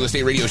Flippin' Real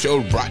Estate Radio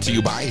Show, brought to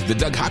you by the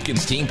Doug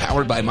Hopkins team,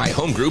 powered by My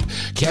Home Group.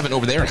 Kevin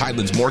over there at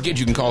Highlands Mortgage.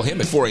 You can call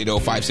him at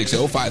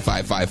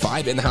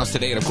 480-560-5555. In the house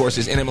today, and of course,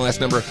 his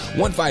NMLS number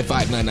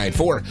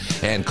 155994.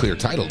 And Clear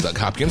Title, Doug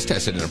Hopkins,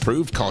 tested and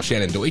approved. Call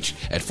Shannon Deutsch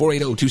at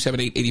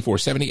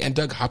 480-278-8470 and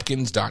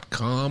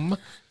DougHopkins.com.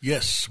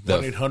 Yes,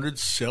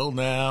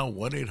 1-800-SELL-NOW,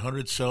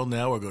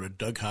 1-800-SELL-NOW, or go to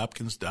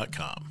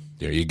DougHopkins.com.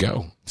 There you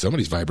go.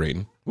 Somebody's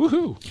vibrating.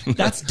 Woohoo.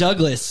 That's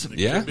Douglas.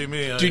 Yeah? Could be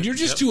me. Dude, you're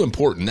just too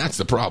important. That's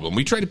the problem.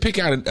 We try to pick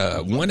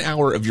out 1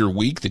 hour of your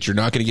week that you're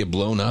not going to get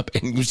blown up,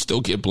 and you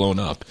still get blown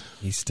up.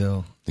 He's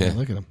still. Yeah.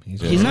 Look at him.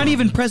 He's not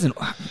even present.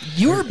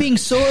 You are being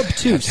so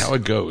obtuse. That's how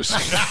it goes.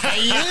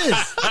 He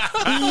is.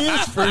 He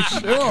is for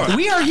sure.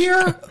 We are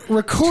here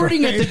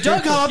recording at the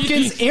Doug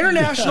Hopkins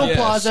International Yes,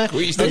 Plaza.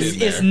 squeezed it This in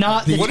there. is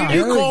not the What time. did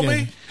you call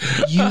me?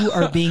 You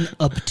are being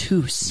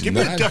obtuse. Give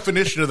me the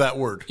definition of that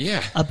word.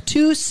 Yeah.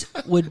 Obtuse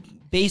would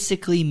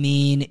basically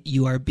mean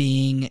you are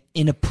being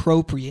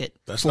inappropriate.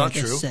 That's for not the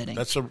true. setting.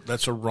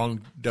 That's a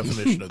wrong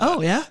definition of that.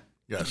 Oh, yeah?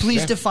 Yes.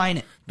 Please Yeah. define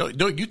it.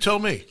 No, you tell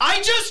me.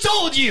 I just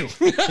told you.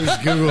 He's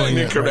Googling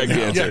it. Correct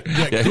right now.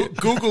 answer.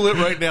 Google it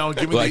right now and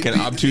give me Like an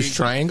obtuse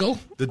triangle?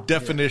 the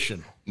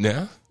definition.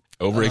 Yeah.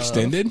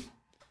 Overextended?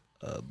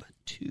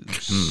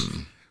 Obtuse.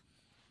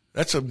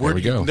 That's a we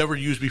word go. you've never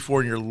used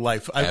before in your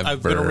life.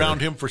 I've been Ever.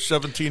 around him for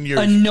 17 years.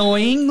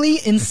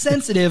 Annoyingly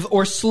insensitive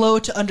or slow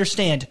to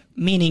understand,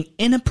 meaning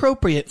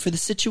inappropriate for the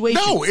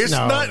situation. No, it's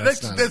No, not.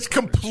 that's That's not.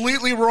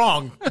 completely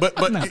wrong.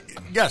 But No.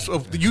 yes,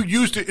 you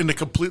used it in a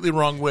completely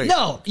wrong way.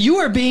 No, you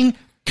are being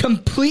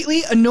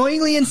completely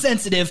annoyingly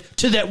insensitive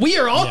to that we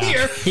are all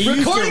here He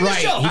used recording it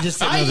right. the show. He just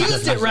didn't I know the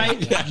used it right.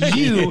 definition.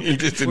 You. He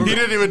just He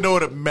didn't even know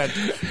what it meant.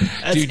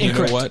 That's Dude, you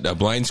incorrect. know what? A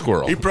blind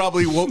squirrel. He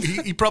probably won't.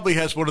 He probably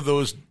has one of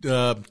those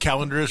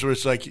calendars where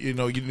it's like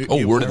Word of the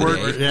day.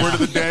 Word of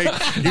the day.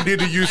 You need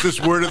to use this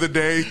word of the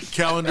day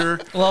calendar.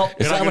 Well,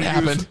 Is And that I'm what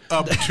gonna use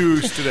happened?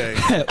 Obtuse today.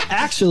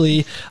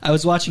 Actually, I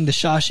was watching The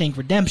Shawshank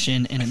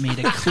Redemption, and it made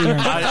it clear.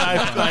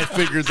 I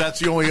figured that's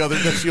the only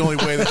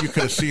way that you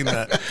could have seen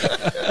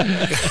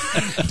that.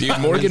 Dude,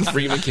 Morgan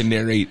Freeman can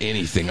narrate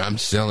anything. I'm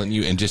selling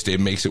you, and just it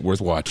makes it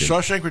worth watching.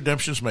 Shawshank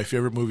Redemption is my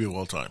favorite movie of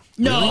all time.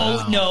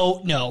 No.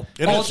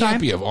 It All is. time.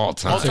 Happy of all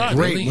time. All time.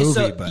 Great Really? movie,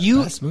 So but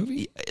you, best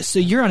movie? so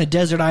you're on a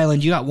desert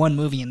island. You got one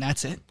movie, and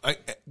that's it.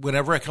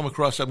 Whenever I come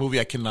across that movie,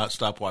 I cannot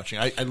stop watching.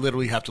 I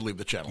literally have to leave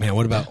the channel. Man,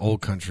 what about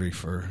Old Country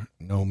for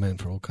No Men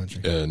for Old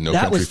Country? No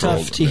That Country was for tough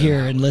Old to Men. hear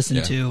and listen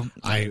Yeah. to.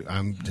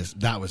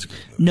 That was a great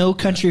movie. No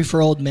Country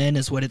for Old Men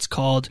is what it's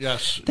called.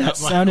 Yes. That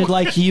sounded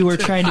like you were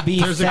trying to be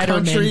There's a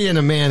Fetterman. country and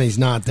a man. He's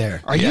not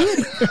there. Are you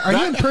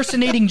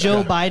impersonating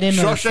Joe Biden?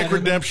 or Shawshank Fetterman?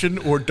 Redemption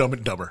or Dumb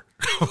and Dumber.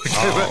 You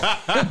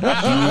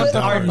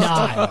are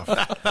not.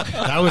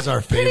 That was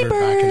our favorite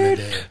back in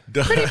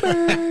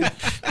the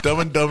day. Dumb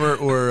and Dumber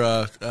or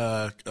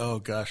oh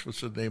gosh,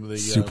 what's the name of the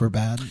Super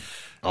bad.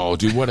 Oh,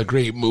 dude, what a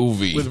great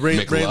movie. with Ray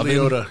McLovin.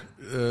 Liotta?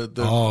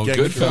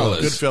 Goodfellas.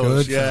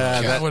 Goodfellas.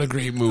 Yeah, God, what a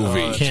great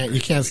movie.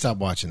 You can't stop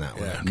watching that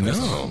one.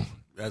 No.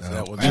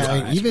 that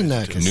one's Even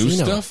Casino. New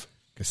stuff?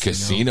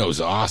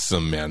 Casino's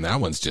awesome, man. That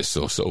one's just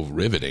so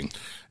riveting.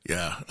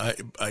 Yeah,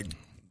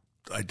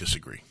 I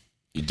disagree.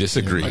 You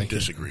disagree? I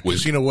disagree.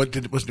 Was- Casino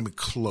wasn't even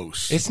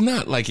close. It's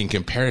not like in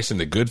comparison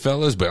to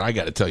Goodfellas, but I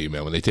got to tell you,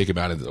 man, when they take him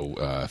out into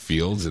the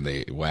fields and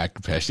they whack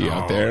Pesci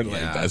out there, like,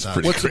 that's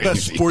pretty What's crazy. the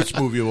best sports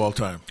movie of all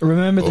time?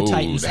 Remember the Oh,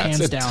 Titans, that's hands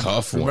a down.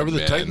 tough one. Remember the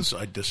man. Titans?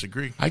 I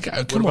disagree. Come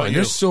What about on, you?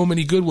 there's so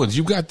many good ones.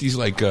 You've got these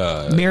like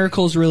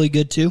Miracle's really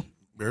good too.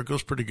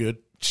 Miracle's pretty good.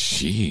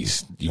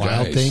 Jeez, you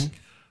Wild guys. Thing.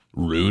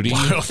 Rudy.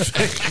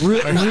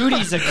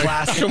 Rudy's a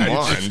classic. Come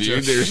on,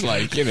 dude. There's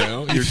like,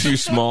 you're too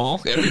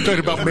small. You're talking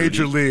about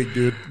Major League,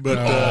 dude. But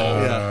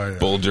yeah.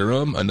 Bull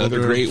Durham, another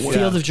great one.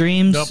 Field of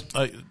Dreams.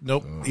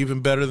 Nope. Even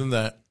better than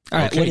that. All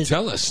right, Okay,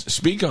 tell us.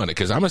 Speak on it,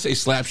 because I'm gonna say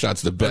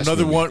Slapshot's the best.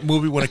 Another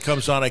movie when it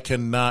comes on, I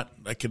cannot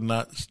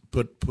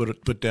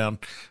put down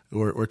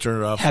or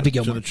turn it off. Happy to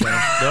Gilmore. the channel.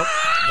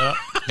 Nope.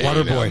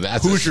 Waterboy.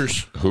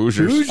 Hoosiers.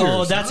 Hoosiers.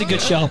 Oh, that's a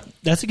good show.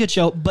 That's a good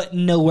show, but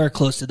nowhere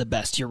close to the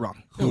best. You're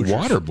wrong.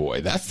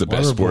 Waterboy. That's the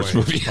best sports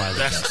movie.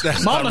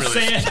 That's Mama not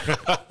really, said.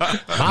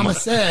 Mama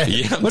said.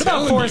 Yeah, I'm What about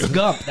telling Forrest you.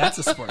 Gump? That's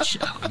a sports show.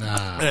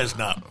 That's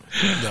not.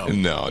 No,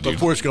 No, But dude.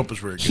 Forrest Gump was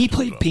very good. He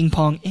played ping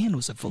pong and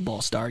was a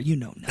football star. You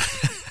know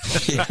nothing.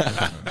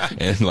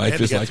 And life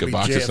And is he got like to a be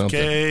box of something.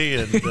 JFK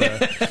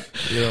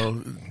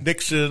and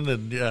Nixon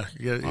and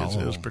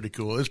it was pretty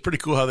cool. It's pretty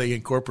cool how they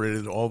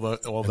incorporated all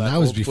that. And that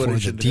was old before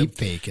footage the into him. deep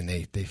fake, and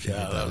they figured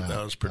that out.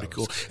 That was pretty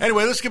cool.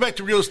 Anyway, let's get back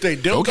to real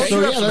estate. Don't Okay. you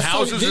So, have some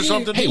houses or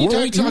something? Hey, weren't we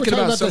You were talking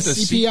about the something?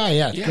 CPI?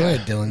 Yeah, go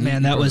ahead, Dylan.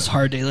 Man, that was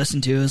hard to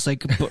listen to. It was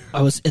like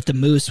I was at the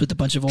Moose with a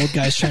bunch of old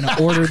guys trying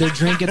to order their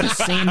drink at the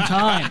same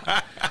time.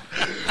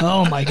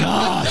 Oh my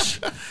gosh.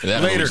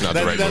 That Later. movie's not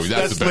the right movie.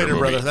 That's the better later, movie.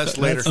 brother. That's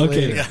later.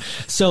 Okay. Yeah.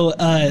 So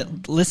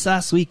this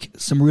last week,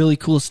 some really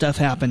cool stuff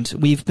happened.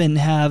 We've been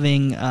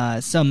having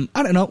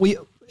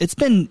it's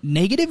been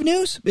negative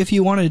news, if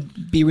you want to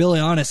be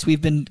really honest.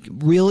 We've been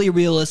really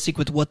realistic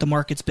with what the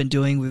market's been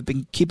doing. We've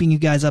been keeping you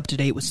guys up to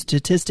date with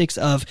statistics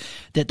of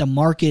that the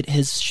market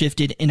has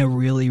shifted in a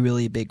really,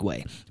 really big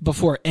way.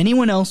 Before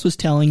anyone else was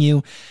telling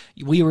you,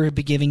 we were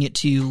giving it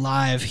to you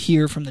live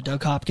here from the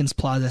Doug Hopkins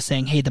Plaza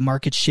saying, hey, the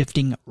market's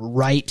shifting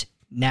right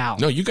now.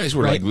 No, you guys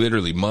were Right. like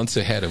literally months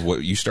ahead of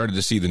what you started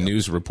to see the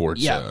news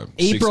reports. Yeah, 6,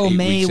 April, 8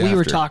 May, weeks we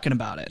were after. talking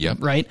about it, Yep.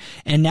 right?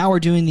 And now we're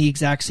doing the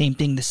exact same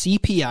thing. The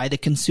CPI, the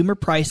Consumer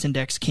Price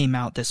Index, came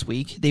out this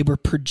week. They were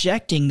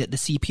projecting that the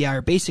CPI,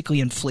 or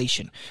basically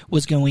inflation,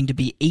 was going to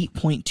be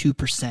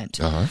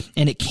 8.2%.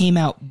 And it came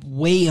out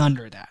way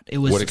under that. It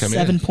was What'd it come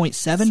in?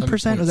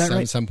 7.7%, was that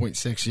right?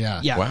 7.6,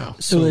 yeah. Yeah. Wow.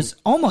 So it's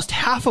almost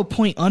half a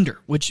point under,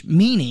 which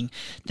meaning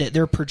that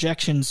their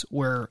projections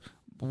were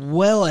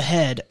well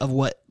ahead of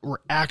what we're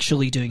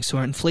actually doing. So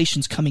our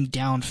inflation's coming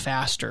down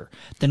faster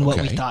than what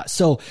we Okay. thought.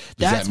 So Does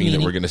that's that mean that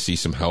meaning we're going to see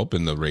some help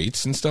in the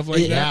rates and stuff like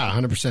that? Yeah,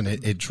 100%.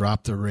 It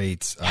dropped the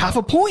rates. half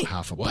a point.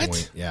 Half a What?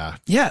 point, yeah.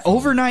 Yeah,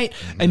 overnight.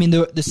 I mean,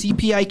 the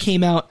CPI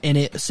came out and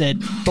it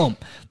said, boom,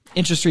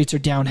 interest rates are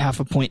down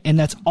half a point. And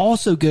that's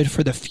also good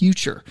for the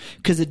future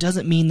because it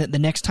doesn't mean that the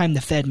next time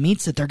the Fed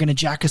meets that they're going to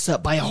jack us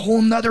up by a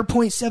whole nother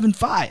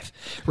 0.75,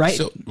 right?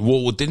 So,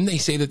 well, didn't they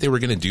say that they were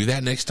going to do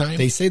that next time?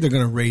 They say they're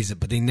going to raise it,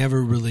 but they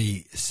never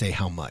really say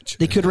how much.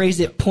 They could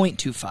raise it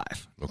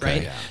 0.25,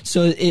 right? yeah.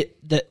 So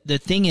the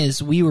thing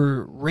is, we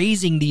were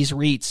raising these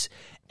rates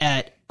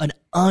at an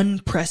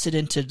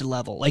unprecedented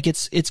level. Like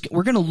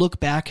we're going to look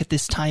back at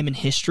this time in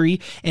history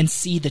and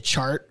see the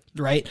chart,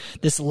 right?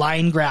 This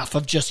line graph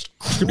of just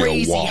be a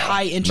crazy wall.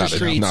 high interest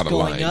Not a- rates not a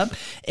going line. up,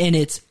 and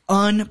it's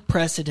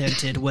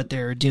unprecedented what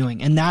they're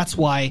doing. And that's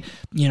why,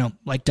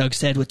 like Doug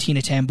said with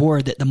Tina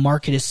Tambor, that the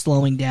market is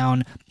slowing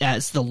down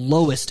as the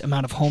lowest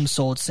amount of homes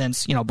sold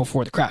since,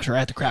 before the crash or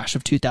at the crash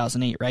of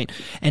 2008, right?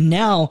 And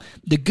now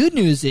the good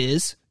news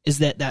is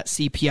that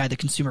CPI, the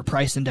Consumer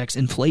Price Index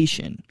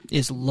inflation,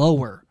 is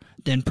lower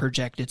than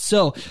projected.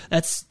 So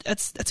that's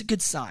a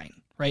good sign,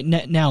 right?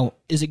 Now,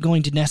 is it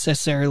going to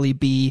necessarily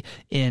be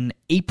in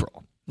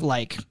April,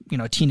 like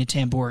Tina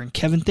Tambor and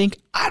Kevin think?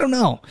 I don't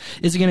know.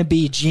 Is it going to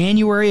be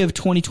January of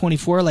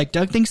 2024, like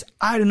Doug thinks?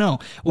 I don't know.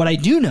 What I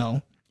do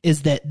know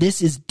is that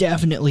this is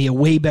definitely a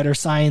way better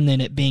sign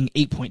than it being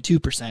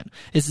 8.2%.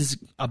 This is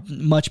a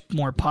much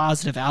more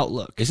positive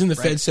outlook. Isn't the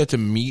Fed set to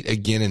meet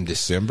again in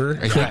December?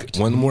 I think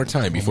one more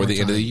time before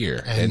the end of the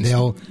year. And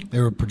they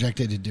were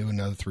projected to do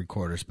another 3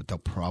 quarters, but they'll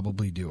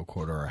probably do a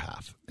quarter or a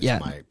half. Yeah,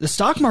 the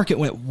stock market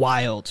went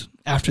wild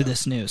after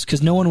this news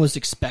because no one was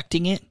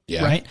expecting it,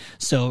 right?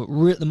 So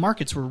the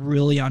markets were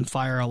really on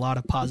fire, a lot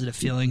of positive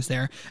feelings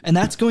there. And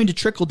that's going to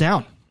trickle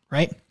down,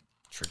 right?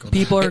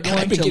 People are going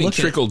I've been to getting look at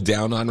trickled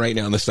down on right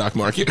now in the stock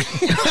market.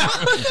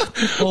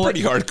 Well,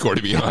 Pretty hardcore,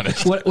 to be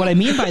honest. What I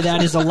mean by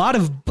that is a lot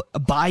of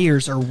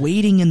buyers are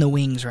waiting in the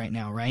wings right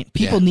now, right?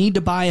 People need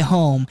to buy a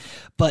home,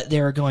 but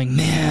they're going,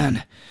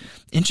 man,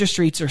 interest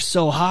rates are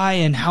so high,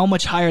 and how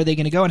much higher are they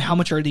going to go, and how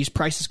much are these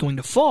prices going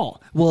to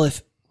fall? Well,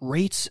 if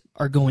rates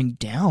are going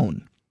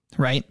down,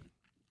 right?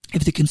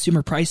 If the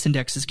consumer price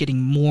index is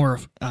getting more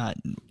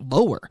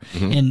lower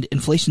and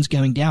inflation's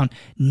going down,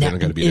 now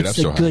it's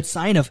a good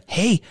sign of,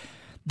 hey,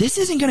 this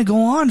isn't going to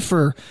go on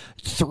for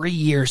 3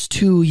 years,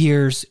 2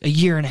 years, a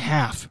year and a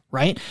half,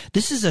 right?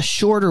 This is a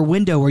shorter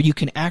window where you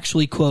can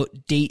actually,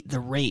 quote, date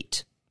the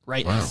rate,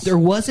 right? Wow. There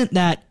wasn't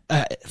that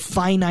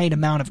finite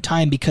amount of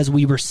time because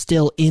we were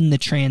still in the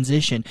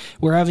transition.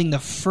 We're having the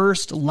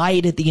first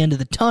light at the end of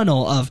the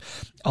tunnel of,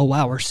 oh,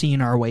 wow, we're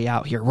seeing our way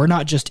out here. We're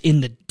not just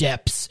in the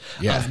depths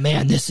of,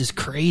 man, this is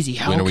crazy.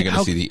 When are we going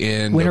to see the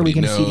end? When are we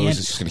going to see the end?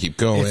 It's just going to keep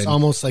going. It's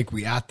almost like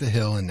we at the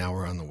hill and now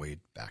we're on the way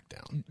back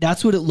down.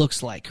 That's what it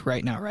looks like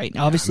right now, right?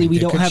 Obviously, we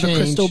don't have a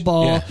crystal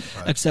ball,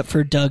 except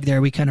for Doug there.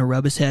 We kind of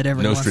rub his head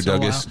every once in a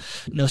while.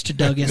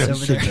 Nostradamus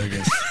over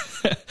there.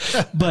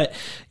 But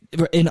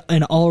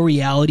in all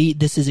reality,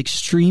 this is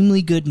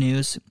extremely good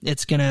news.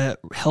 It's going to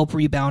help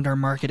rebound our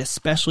market,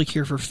 especially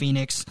here for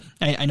Phoenix.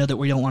 I know that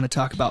we don't want to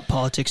talk about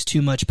politics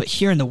too much, but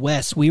here in the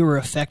West, we were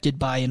affected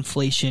by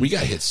inflation. We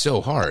got hit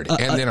so hard.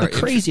 And then a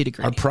crazy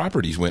degree. Our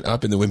properties went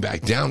up and then went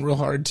back down real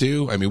hard,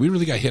 too. I mean, we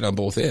really got hit on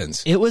both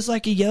ends. It was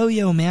like a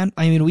yo-yo, man.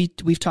 I mean,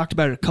 we've talked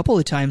about it a couple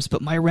of times,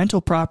 but my rental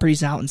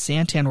properties out in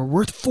Santan were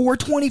worth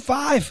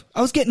 $425.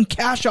 I was getting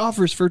cash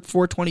offers for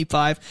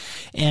 $425,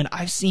 and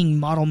I've seen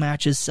model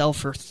matches sell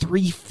for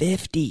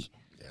 $350.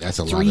 That's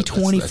a lot.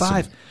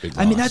 $325.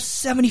 I mean,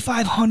 that's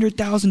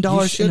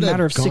 $7,500,000 in a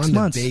matter of 6 months. You should have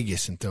gone to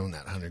Vegas and thrown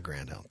that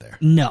 $100,000 out there.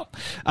 No,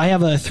 I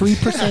have a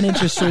 3%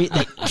 interest rate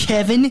that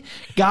Kevin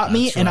got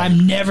me, and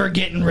I'm never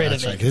getting rid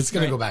of it. Right. It's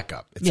going to go back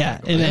up.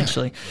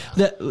 Eventually.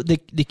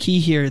 The key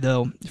here,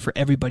 though, for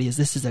everybody is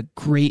this is a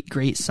great,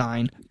 great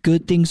sign.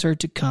 Good things are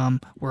to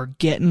come. We're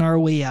getting our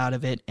way out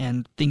of it,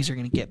 and things are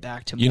going to get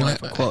back to more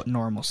of a quote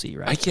normalcy.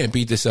 Right? I can't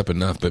beat this up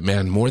enough, but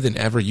man, more than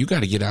ever, you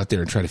got to get out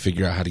there and try to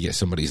figure out how to get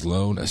somebody's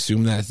loan.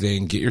 Assume that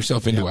thing, get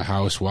yourself into a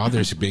house while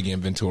there's a big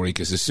inventory,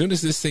 because as soon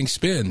as this thing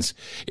spins,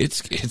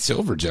 it's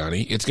over,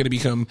 Johnny. It's going to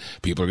become,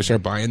 people are going to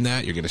start buying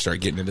that. You're going to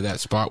start getting into that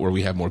spot where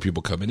we have more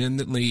people coming in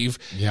than leave,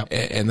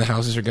 and the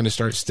houses are going to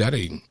start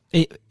studying.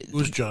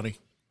 Who's Johnny?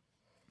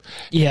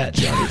 Yeah,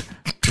 Johnny.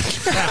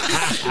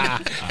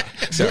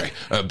 Sorry,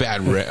 a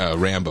bad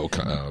Rambo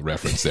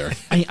reference there.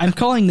 I'm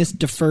calling this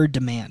deferred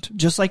demand.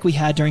 Just like we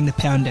had during the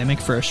pandemic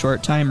for a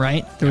short time,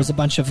 right? There was a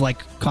bunch of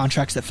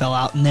contracts that fell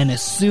out, and then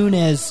as soon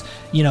as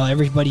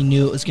everybody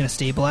knew it was going to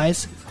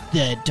stabilize,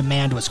 the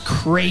demand was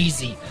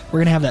crazy. We're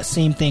going to have that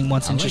same thing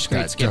once interest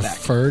rates get back.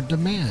 Deferred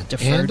demand.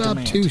 Deferred demand.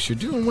 Obtuse. You're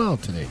doing well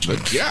today.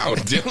 But yeah,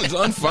 Dylan's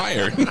on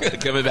fire.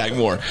 Coming back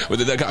more with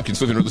the Doug Hopkins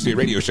Flippin' Real Estate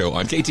Radio Show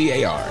on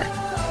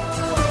KTAR.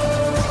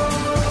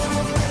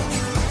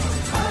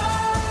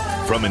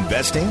 From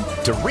investing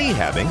to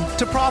rehabbing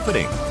to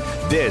profiting,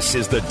 this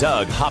is the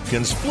Doug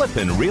Hopkins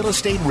Flippin' Real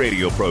Estate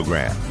Radio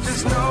Program.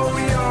 Just know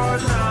you're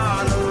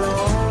not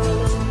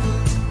alone,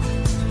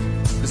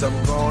 'cause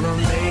I'm gonna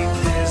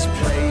make this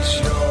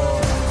place your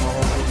home.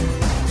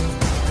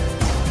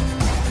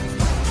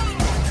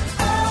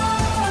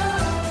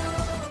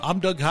 I'm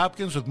Doug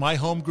Hopkins with My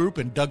Home Group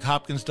and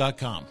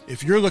DougHopkins.com.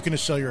 If you're looking to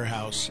sell your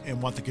house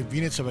and want the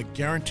convenience of a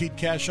guaranteed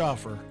cash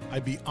offer,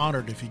 I'd be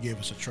honored if you gave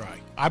us a try.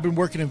 I've been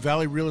working in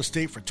Valley real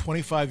estate for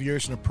 25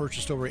 years and have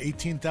purchased over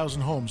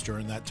 18,000 homes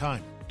during that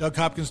time.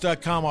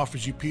 DougHopkins.com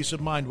offers you peace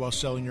of mind while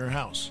selling your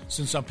house.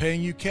 Since I'm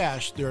paying you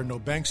cash, there are no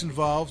banks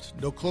involved,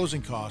 no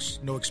closing costs,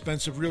 no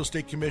expensive real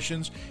estate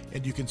commissions,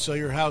 and you can sell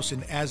your house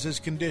in as-is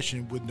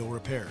condition with no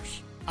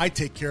repairs. I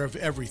take care of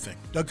everything.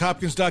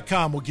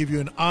 DougHopkins.com will give you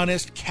an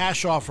honest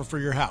cash offer for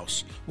your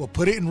house. We'll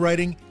put it in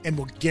writing and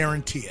we'll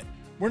guarantee it.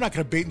 We're not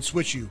going to bait and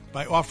switch you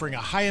by offering a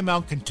high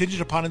amount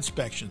contingent upon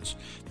inspections.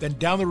 Then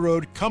down the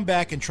road, come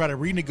back and try to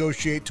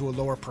renegotiate to a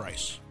lower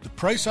price. The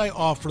price I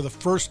offer the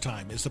first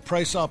time is the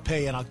price I'll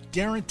pay, and I'll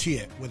guarantee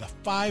it with a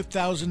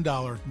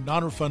 $5,000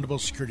 non-refundable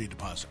security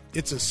deposit.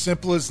 It's as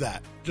simple as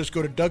that. Just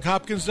go to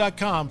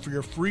DougHopkins.com for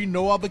your free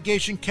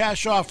no-obligation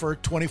cash offer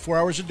 24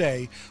 hours a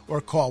day, or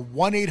call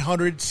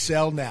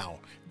 1-800-SELL-NOW.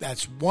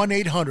 That's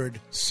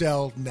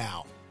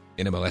 1-800-SELL-NOW.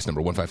 NMLS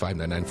number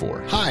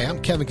 155994. Hi,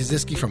 I'm Kevin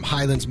Kosisky from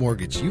Highlands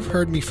Mortgage. You've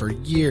heard me for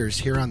years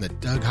here on the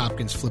Doug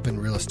Hopkins Flippin'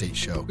 Real Estate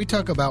Show. We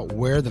talk about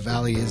where the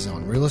valley is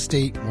on real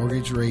estate,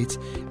 mortgage rates,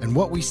 and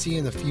what we see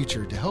in the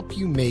future to help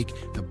you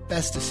make the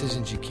best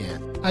decisions you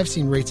can. I've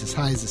seen rates as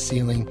high as the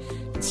ceiling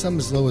and some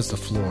as low as the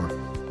floor.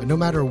 But no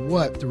matter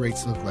what the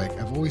rates look like,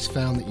 I've always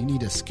found that you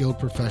need a skilled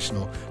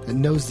professional that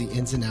knows the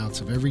ins and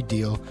outs of every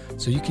deal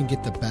so you can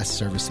get the best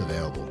service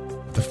available.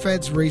 The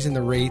Fed's raising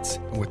the rates,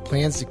 and with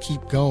plans to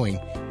keep going,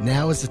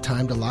 now is the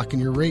time to lock in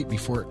your rate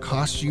before it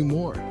costs you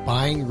more.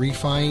 Buying,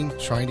 refining,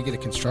 trying to get a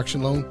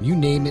construction loan, you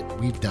name it,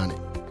 we've done it.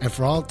 And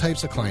for all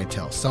types of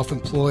clientele,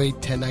 self-employed,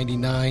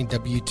 1099,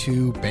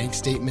 W-2, bank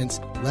statements,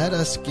 let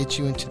us get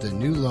you into the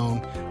new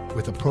loan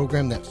with a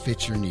program that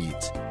fits your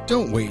needs.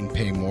 Don't wait and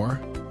pay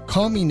more.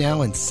 Call me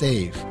now and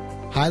save.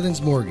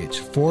 Highlands Mortgage,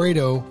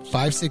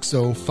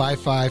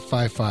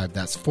 480-560-5555.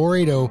 That's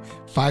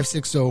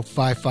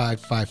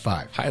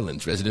 480-560-5555.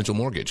 Highlands Residential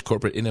Mortgage,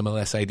 corporate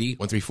NMLS ID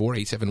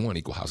 134871,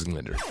 equal housing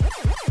lender.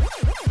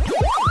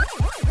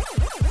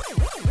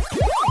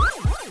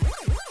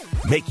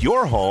 Make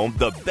your home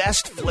the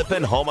best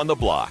flippin' home on the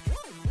block.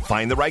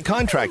 Find the right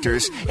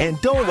contractors and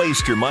don't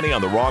waste your money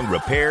on the wrong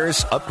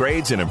repairs,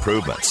 upgrades, and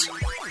improvements.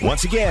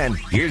 Once again,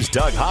 here's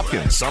Doug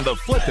Hopkins on the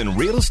Flippin'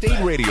 Real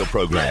Estate Radio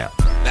Program.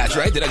 That's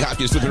right. The Doug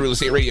Hopkins Flippin' Real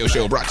Estate Radio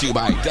Show brought to you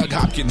by Doug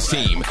Hopkins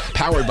Team,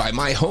 powered by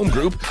My Home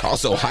Group.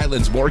 Also,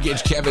 Highlands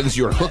Mortgage. Kevin's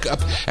your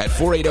hookup at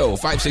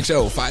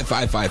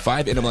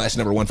 480-560-5555. NMLS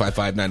number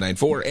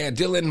 155994. And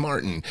Dylan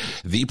Martin,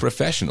 the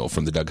professional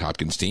from the Doug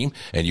Hopkins Team.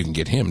 And you can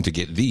get him to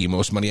get the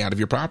most money out of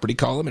your property.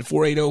 Call him at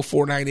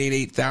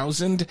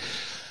 480-498-8000.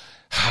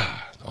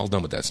 All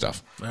done with that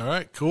stuff. All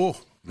right, cool.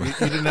 You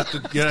didn't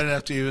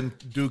have to even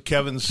do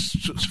Kevin's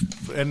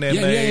NMA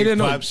yeah,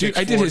 no.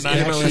 564 I did his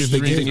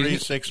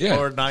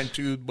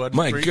 963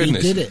 My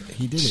goodness. He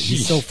did it.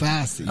 He's so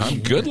fast. I'm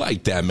good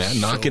like that, man.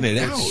 Knocking it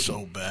out.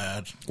 So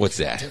bad. What's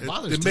that?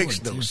 It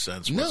makes no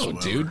sense whatsoever. No,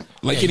 dude.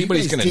 Like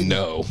anybody's going to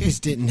know. You guys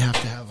didn't have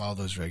to have all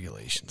those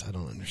regulations. I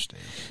don't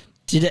understand.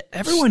 Did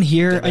everyone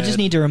hear? I just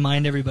need to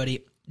remind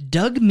everybody.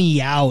 Doug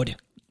meowed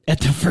at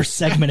the first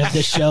segment of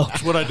this show.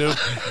 That's what I do.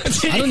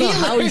 I don't know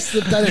how he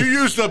slipped that in. You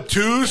used up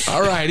twos.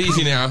 All right,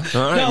 easy now.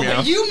 All right, No, meow.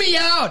 but you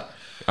meow.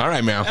 All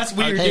right, meow. That's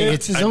weird, Hey, dude.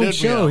 it's his I own did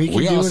show. meow. He can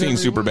We do all whatever seen he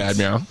Super wants.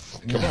 Bad, meow.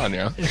 Come on,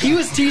 now. He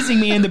was teasing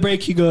me in the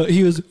break. He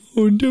goes,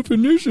 on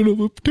definition of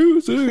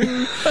obtuse.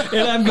 And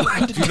I'm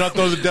going Do you to, not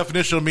know the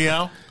definition of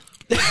meow?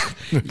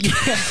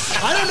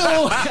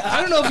 I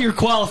don't know if you're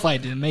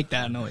qualified to make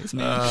that noise,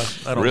 man. I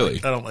don't Really?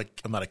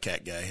 I'm not a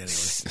cat guy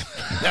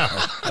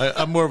anyway.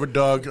 I'm more of a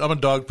dog. I'm a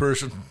dog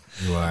person.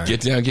 You are.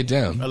 Get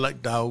down. I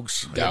like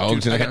dogs.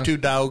 Dogs in I the got house? 2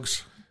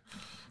 dogs.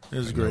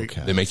 This is great.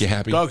 Okay. They make you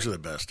happy? Dogs are the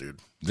best, dude.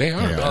 They are.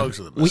 man. Dogs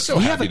are the best. we so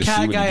have happy a to see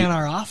cat what guy you in do.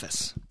 our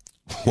office.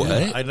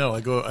 What? I know.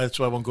 That's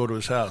why I won't go to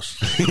his house.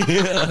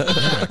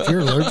 If you're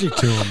allergic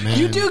to him, man.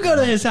 You do go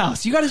to his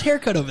house. You got his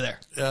haircut over there.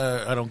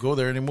 I don't go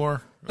there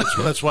anymore.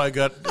 That's why I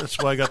got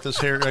this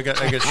hair. I got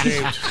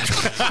shaved.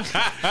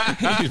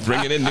 He's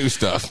bringing in new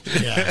stuff.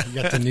 Yeah, you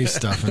got the new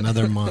stuff.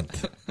 Another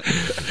month.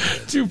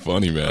 Too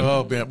funny, man.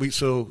 Oh man,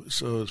 so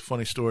it's a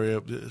funny story.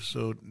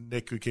 So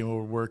Nick, who came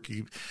over to work,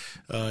 he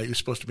was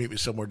supposed to meet me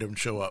somewhere, didn't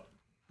show up.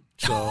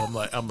 So I'm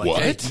like,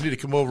 What? hey, you need to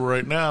come over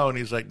right now. And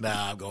he's like,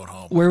 nah, I'm going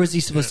home. Where was he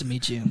supposed to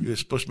meet you? He was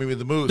supposed to meet me at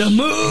the Moose. The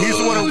Moose! He's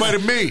the one who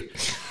invited me.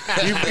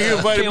 He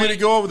invited me to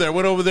go over there.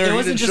 Went over there. It and he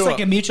wasn't didn't just show like up.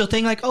 a mutual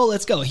thing, like, oh,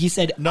 let's go. He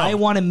said, No. I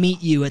want to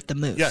meet you at the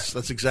Moose. Yes,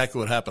 that's exactly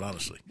what happened.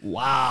 Honestly.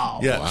 Wow.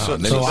 Yeah. Wow. So,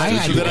 And then so, he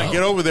so said, then I "Well."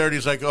 get over there and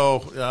he's like,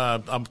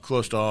 oh, I'm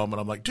close to home.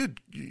 And I'm like, dude,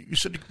 you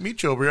said to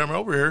meet you over here. I'm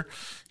over here.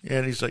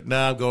 And he's like,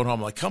 nah, I'm going home.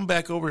 I'm like, come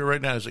back over here right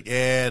now. He's like,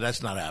 yeah,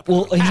 that's not happening.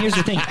 Well, and here's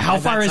the thing. How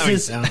far is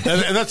his... and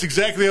that's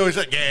exactly how he's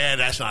like, yeah,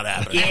 that's not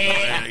happening.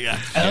 Yeah.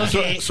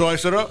 Okay. So I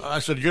said,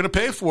 you're going to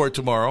pay for it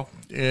tomorrow.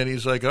 And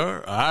he's like, all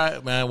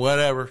right, man,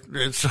 whatever.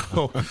 And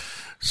so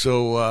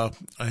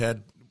I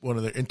had one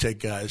of the intake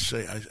guys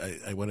say,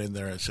 I went in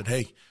there and I said,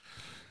 hey,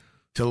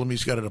 tell him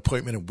he's got an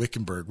appointment in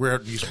Wickenburg. We're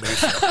out in East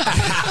Mason.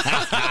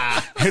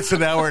 It's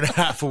an hour and a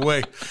half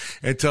away.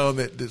 And tell him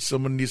that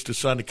someone needs to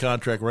sign a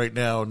contract right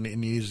now and he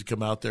needs to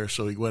come out there.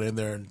 So he went in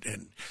there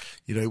and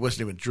he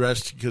wasn't even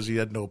dressed because he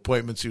had no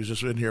appointments. He was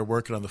just in here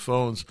working on the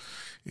phones.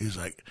 He's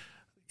like,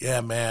 yeah,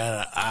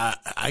 man,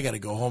 I got to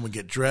go home and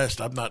get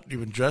dressed. I'm not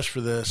even dressed for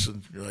this.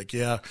 And you're like,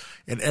 yeah.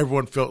 And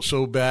everyone felt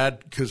so bad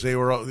because they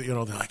were all, they're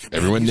like,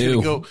 Everyone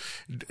knew.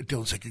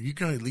 Dylan's like, are you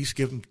going to at least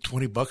give him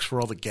 $20 for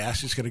all the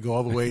gas? He's going to go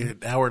all the way an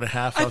hour and a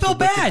half. I out felt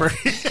to bad.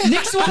 Wickenburg.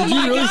 Nick's one of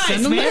my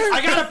guys, man.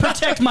 I got to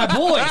protect my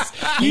boys.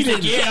 He's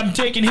like, yeah, I'm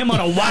taking him on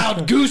a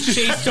wild goose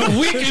chase to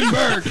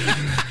Wickenburg.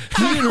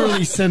 You didn't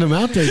really send him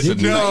out there, did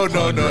you? No.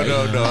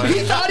 He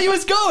thought he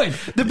was going.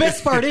 The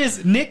best part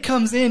is Nick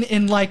comes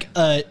in like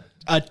a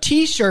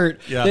T-shirt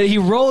that he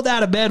rolled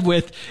out of bed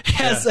with,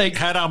 has like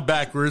hat on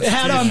backwards,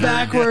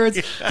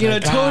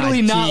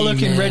 totally not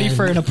looking ready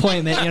for an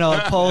appointment,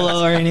 a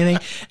polo or anything.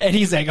 And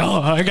he's like,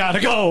 "Oh, I gotta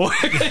go."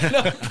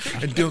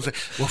 And Dylan's like,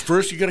 "Well,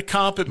 first you got to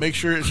comp it. Make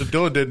sure." So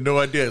Dylan had no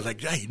idea. He's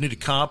like, "Yeah, you need to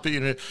comp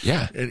it."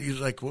 Yeah. And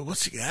he's like, "Well,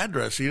 what's the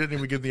address?" He didn't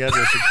even give the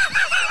address.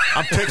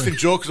 I'm texting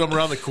Joel because I'm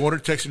around the corner,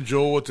 texting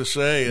Joel what to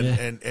say,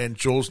 and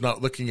Joel's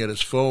not looking at his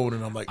phone,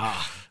 and I'm like,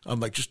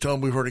 just tell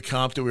him we've already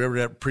comped it, we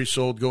already have it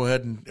pre-sold. Go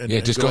ahead and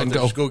just go and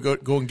go. Just go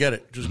and get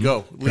it. Just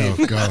go, leave,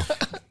 Go.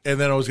 And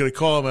then I was going to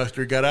call him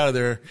after he got out of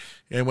there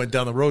and went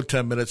down the road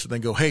 10 minutes, and then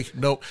go, hey,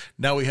 no,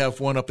 now we have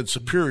one up in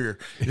Superior.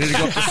 You need to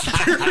go up to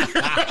Superior.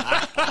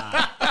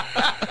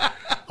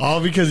 All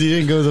because he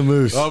didn't go to the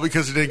Moose. Oh,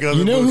 because he didn't go to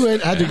You the know Moose. who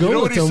had to go You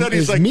know with what he him said?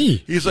 He's is like,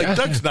 me. He's like,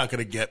 Doug's not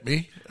going to get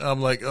me. I'm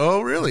like,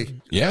 oh,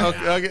 really? Yeah.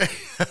 Okay.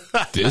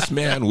 This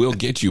man will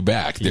get you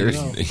back. There's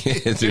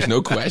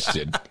no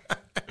question.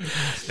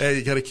 Hey,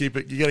 you got to keep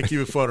it. You got to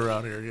keep it fun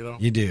around here.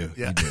 You do.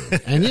 Yeah. You do.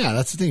 And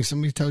that's the thing.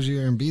 Somebody tells you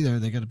you're going to be there,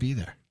 they got to be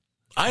there.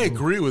 I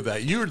agree with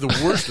that. You're the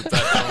worst at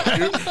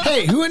that.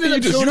 Hey, who ended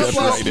up showing up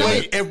last right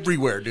night?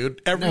 Everywhere,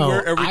 dude.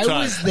 Everywhere, every time. I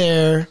was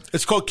there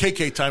It's called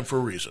KK time for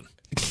a reason.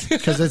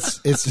 because it's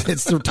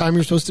the time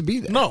you're supposed to be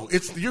there. No,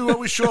 you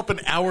always show up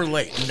an hour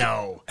late.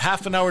 No,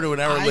 half an hour to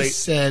an hour I late.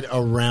 said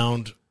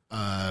around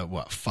 5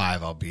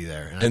 I'll be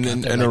there, And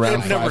then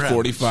around It never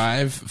 5:45,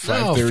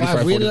 5:30,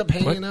 5. We ended 5:40. up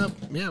hanging up.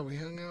 Yeah, we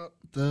hung out.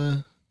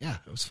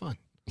 It was fun.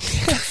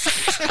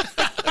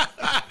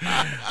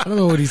 I don't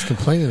know what he's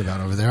complaining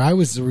about over there. I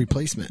was the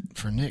replacement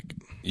for Nick.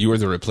 You were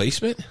the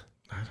replacement?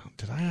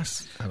 Did I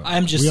ask? I don't know.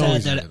 I'm just We sad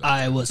always that ended up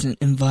I wasn't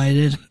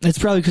invited. It's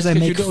probably because I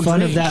make you don't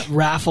fun of drink. that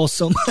raffle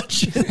so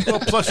much. Well,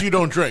 plus you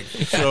don't drink.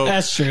 So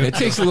That's true. It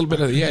takes a little bit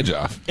of the edge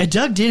off. And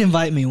Doug did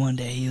invite me one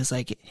day. He was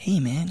like, "Hey,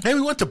 man, hey,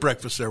 we went to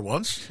breakfast there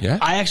once. Yeah.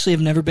 I actually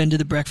have never been to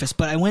the breakfast,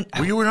 but I went.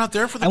 Well, you were not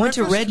there for the I went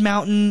to breakfast? Red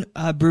Mountain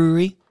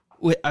Brewery.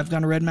 I've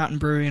gone to Red Mountain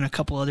Brewery and a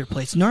couple other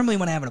places. Normally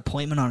when I have an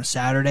appointment on a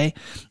Saturday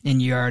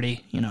and you're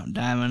already,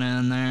 diving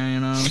in there, you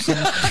know what I'm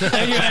saying?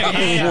 And you're like,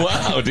 hey,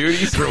 Wow, dude,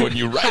 he's throwing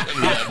you right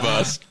under that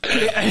bus.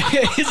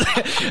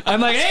 I'm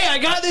like, hey, I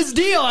got this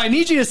deal. I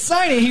need you to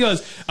sign it. He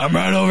goes, I'm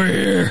right over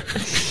here.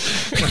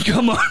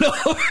 Come on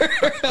over.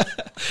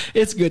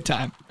 It's a good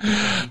time.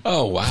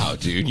 Oh, wow,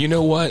 dude. You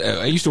know what?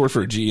 I used to work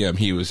for a GM.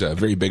 He was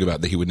very big about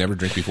that. He would never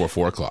drink before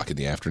 4 o'clock in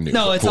the afternoon.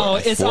 No, it's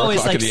always 4 like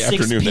o'clock in the 6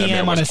 afternoon, that man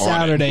p.m. on a was on it.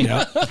 Saturday.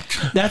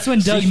 That's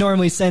when Doug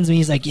normally sends me.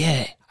 He's like,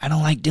 yeah, I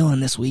don't like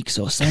Dylan this week,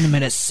 so send him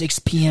at a 6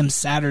 p.m.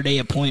 Saturday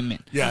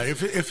appointment. Yeah,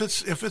 if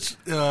it's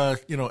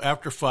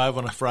after 5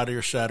 on a Friday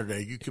or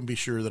Saturday, you can be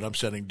sure that I'm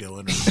sending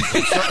Dylan.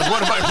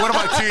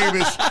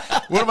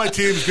 One of my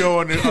teams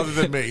going other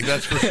than me.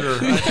 That's for sure.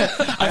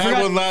 I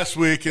had one last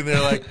week, and they're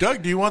like,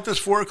 Doug, do you want this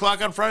 4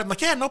 o'clock on Friday? I'm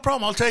like, yeah, no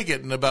problem, I'll take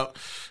it. And about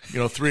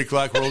 3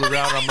 o'clock rolled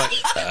around, I'm like,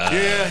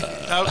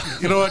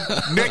 you know what,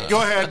 Nick, go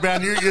ahead,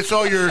 man, it's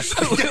all yours.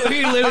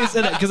 We literally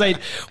said that because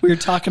we were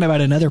talking about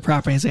another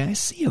property. And saying, I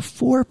see a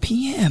 4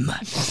 p.m.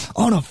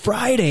 on a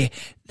Friday.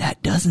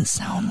 That doesn't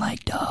sound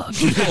like Doug.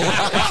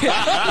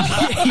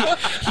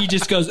 he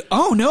just goes,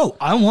 oh, no,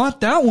 I want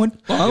that one.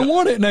 I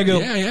want it. And I go,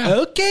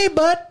 okay,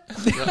 bud.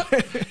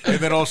 And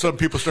then all of a sudden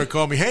people start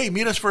calling me, hey,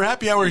 meet us for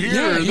happy hour here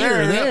Yeah, or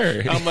here or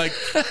there. there. I'm like,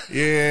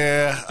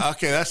 yeah,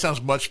 okay, that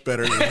sounds much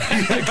better.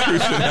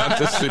 Cruising out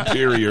to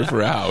Superior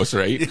for a house,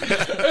 right?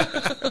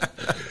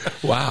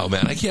 Wow,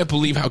 man. I can't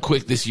believe how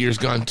quick this year's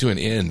gone to an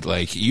end.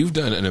 Like, you've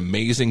done an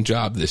amazing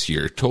job this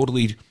year.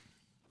 Totally.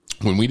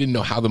 When we didn't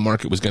know how the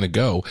market was going to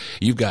go,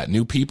 you've got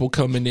new people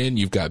coming in.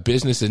 You've got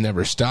business that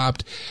never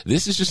stopped.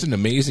 This is just an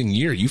amazing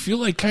year. You feel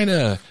like kind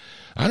of,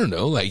 I don't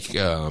know, like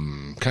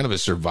kind of a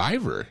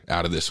survivor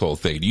out of this whole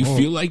thing. Do you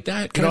feel like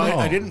that?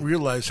 I didn't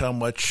realize how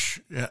much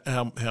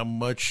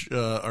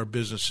our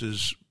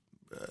businesses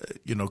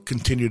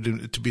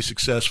continued to be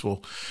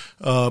successful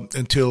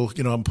until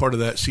I'm part of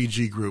that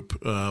CG group,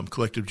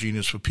 Collective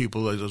Genius for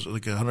People. There's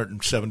like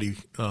 170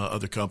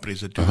 other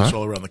companies that do this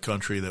all around the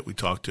country that we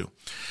talk to.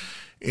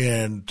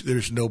 And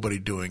there's nobody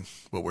doing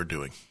what we're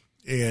doing.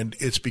 And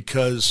it's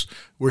because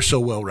we're so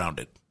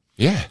well-rounded.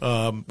 Yeah.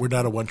 We're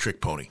not a one-trick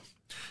pony.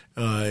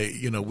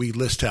 We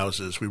list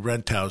houses, we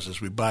rent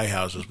houses, we buy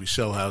houses, we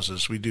sell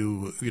houses. We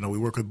do, we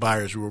work with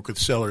buyers, we work with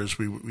sellers.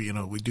 We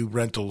do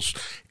rentals.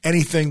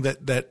 Anything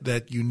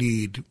that you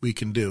need, we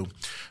can do.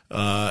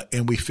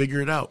 And we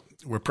figure it out.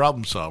 We're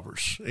problem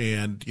solvers,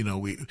 and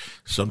we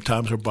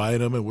sometimes we're buying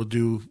them, and we'll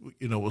do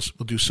we'll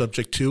do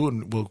subject to,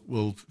 and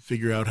we'll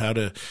figure out how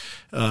to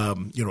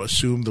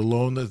assume the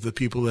loan of the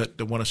people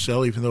that want to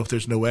sell, even though if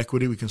there's no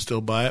equity, we can still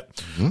buy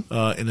it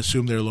and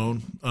assume their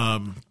loan.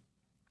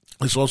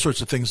 There's all sorts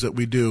of things that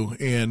we do,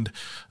 and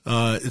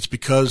it's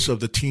because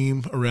of the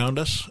team around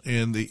us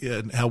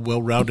and how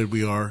well-rounded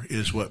we are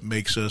is what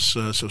makes us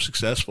so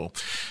successful.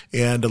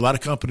 And a lot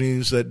of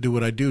companies that do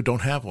what I do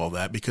don't have all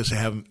that because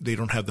they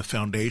don't have the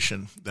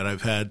foundation that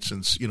I've had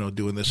since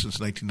doing this since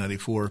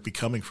 1994,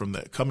 coming from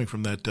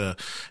that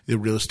the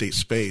real estate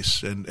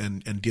space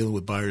and dealing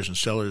with buyers and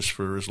sellers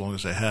for as long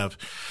as I have.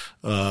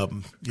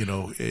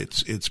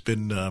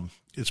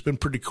 It's been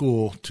pretty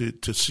cool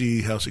to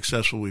see how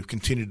successful we've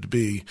continued to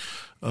be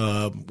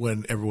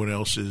when everyone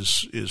else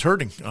is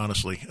hurting,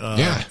 honestly.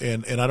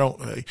 And I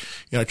don't,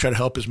 I try to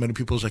help as many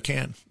people as I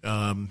can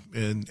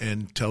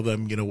and tell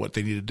them, what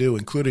they need to do,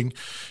 including,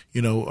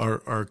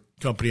 our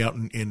company out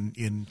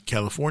in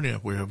California,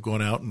 where I've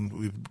gone out and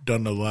we've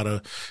done a lot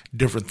of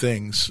different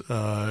things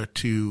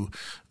to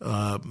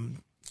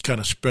kind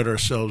of spread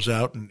ourselves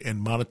out and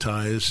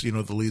monetize,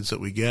 the leads that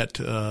we get.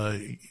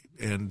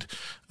 And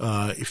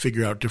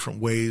figure out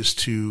different ways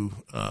to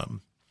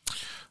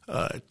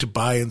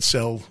buy and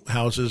sell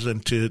houses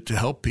and to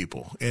help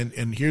people.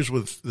 And here's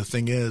what the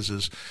thing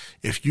is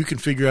if you can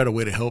figure out a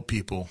way to help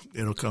people,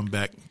 it'll come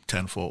back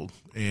tenfold.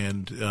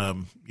 And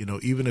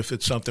even if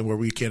it's something where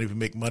we can't even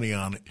make money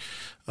on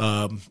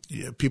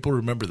it, people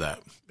remember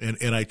that.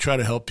 And I try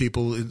to help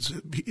people. It's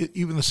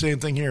even the same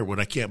thing here when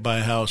I can't buy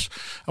a house.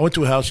 I went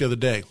to a house the other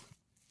day,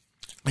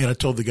 and I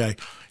told the guy,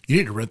 "You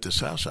need to rent this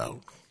house out.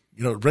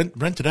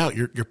 Rent it out.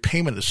 Your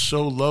payment is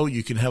so low.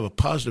 You can have a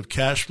positive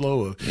cash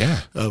flow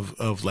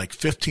of like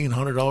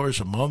 $1,500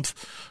 a month."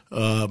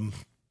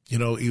 He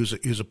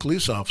was a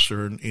police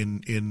officer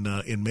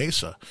in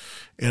Mesa,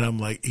 and I'm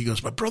like, he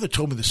goes, "My brother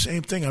told me the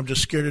same thing. I'm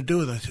just scared to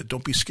do it." I said,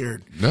 "Don't be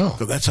scared. No,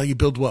 that's how you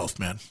build wealth,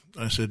 man."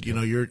 I said,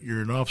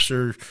 "You're an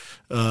officer.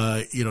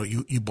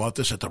 You bought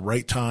this at the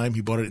right time.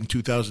 You bought it in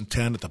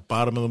 2010 at the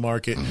bottom of the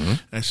market." And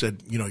I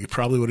said, you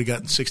probably would have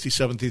gotten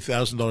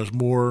 $60,000-$70,000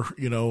 more,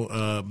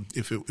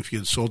 if you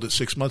had sold it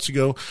 6 months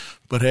ago.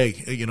 But hey,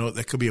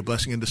 that could be a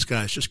blessing in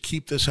disguise. Just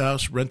keep this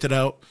house, rent it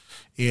out,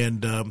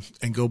 and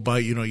go buy.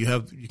 You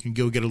can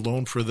go get a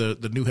loan for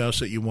the new house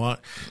that you want.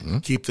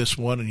 Keep this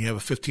one, and you have a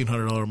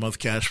 $1,500 a month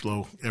cash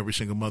flow every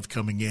single month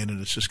coming in,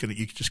 and it's just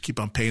you can just keep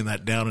on paying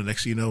that down. And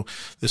next thing you know,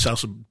 this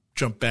house will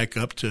jump back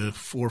up to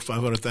 $400,000 or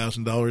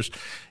 $500,000.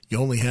 You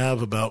only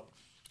have about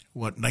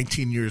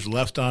 19 years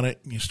left on it,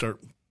 and you start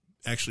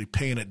actually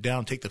paying it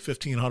down. Take the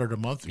 $1,500 a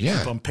month.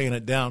 Keep on paying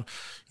it down.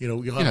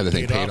 You'll have the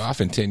thing paid off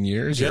in 10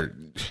 years. Yep. Or,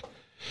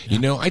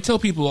 I tell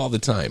people all the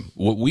time,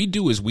 what we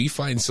do is we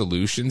find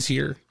solutions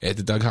here at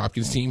the Doug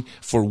Hopkins team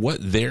for what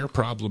their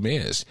problem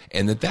is.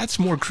 And that's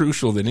more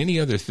crucial than any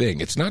other thing.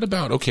 It's not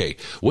about, okay,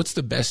 what's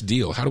the best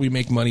deal? How do we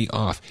make money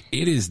off?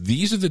 It is,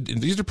 these are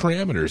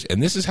parameters,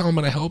 and this is how I'm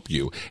going to help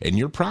you. And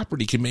your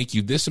property can make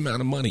you this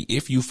amount of money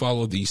if you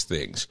follow these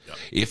things. Yep.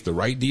 If the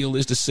right deal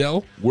is to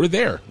sell, we're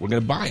there. We're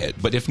going to buy it.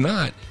 But if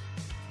not,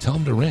 tell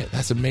them to rent.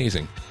 That's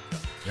amazing.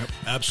 Yep,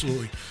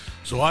 absolutely.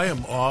 So I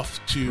am off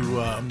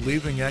to, I'm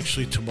leaving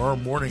actually tomorrow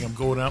morning. I'm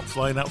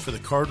flying out for the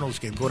Cardinals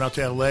game, going out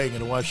to L.A. and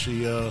going to watch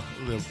the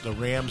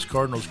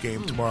Rams-Cardinals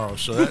game tomorrow.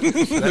 So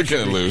they're going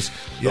to lose.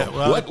 Yeah,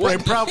 well, they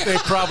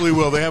probably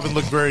will. They haven't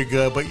looked very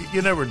good, but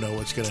you never know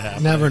what's going to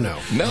happen. Never know.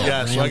 No.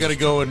 Yeah, so I got to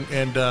go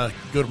and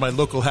go to my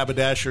local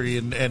haberdashery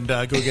and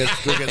go get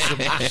something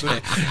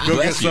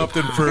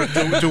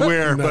to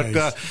wear. Nice.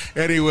 But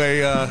anyway,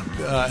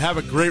 have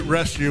a great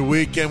rest of your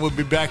weekend. We'll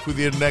be back with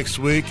you next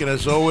week. And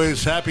as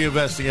always, happy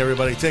investing,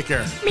 everybody. Take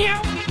care. Meow.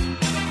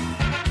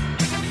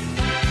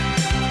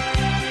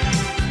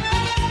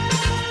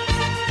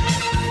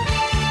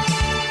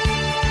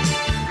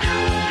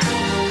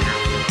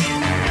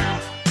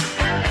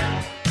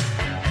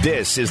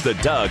 This is the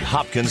Doug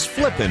Hopkins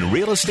Flippin'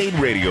 Real Estate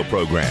Radio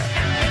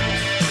Program.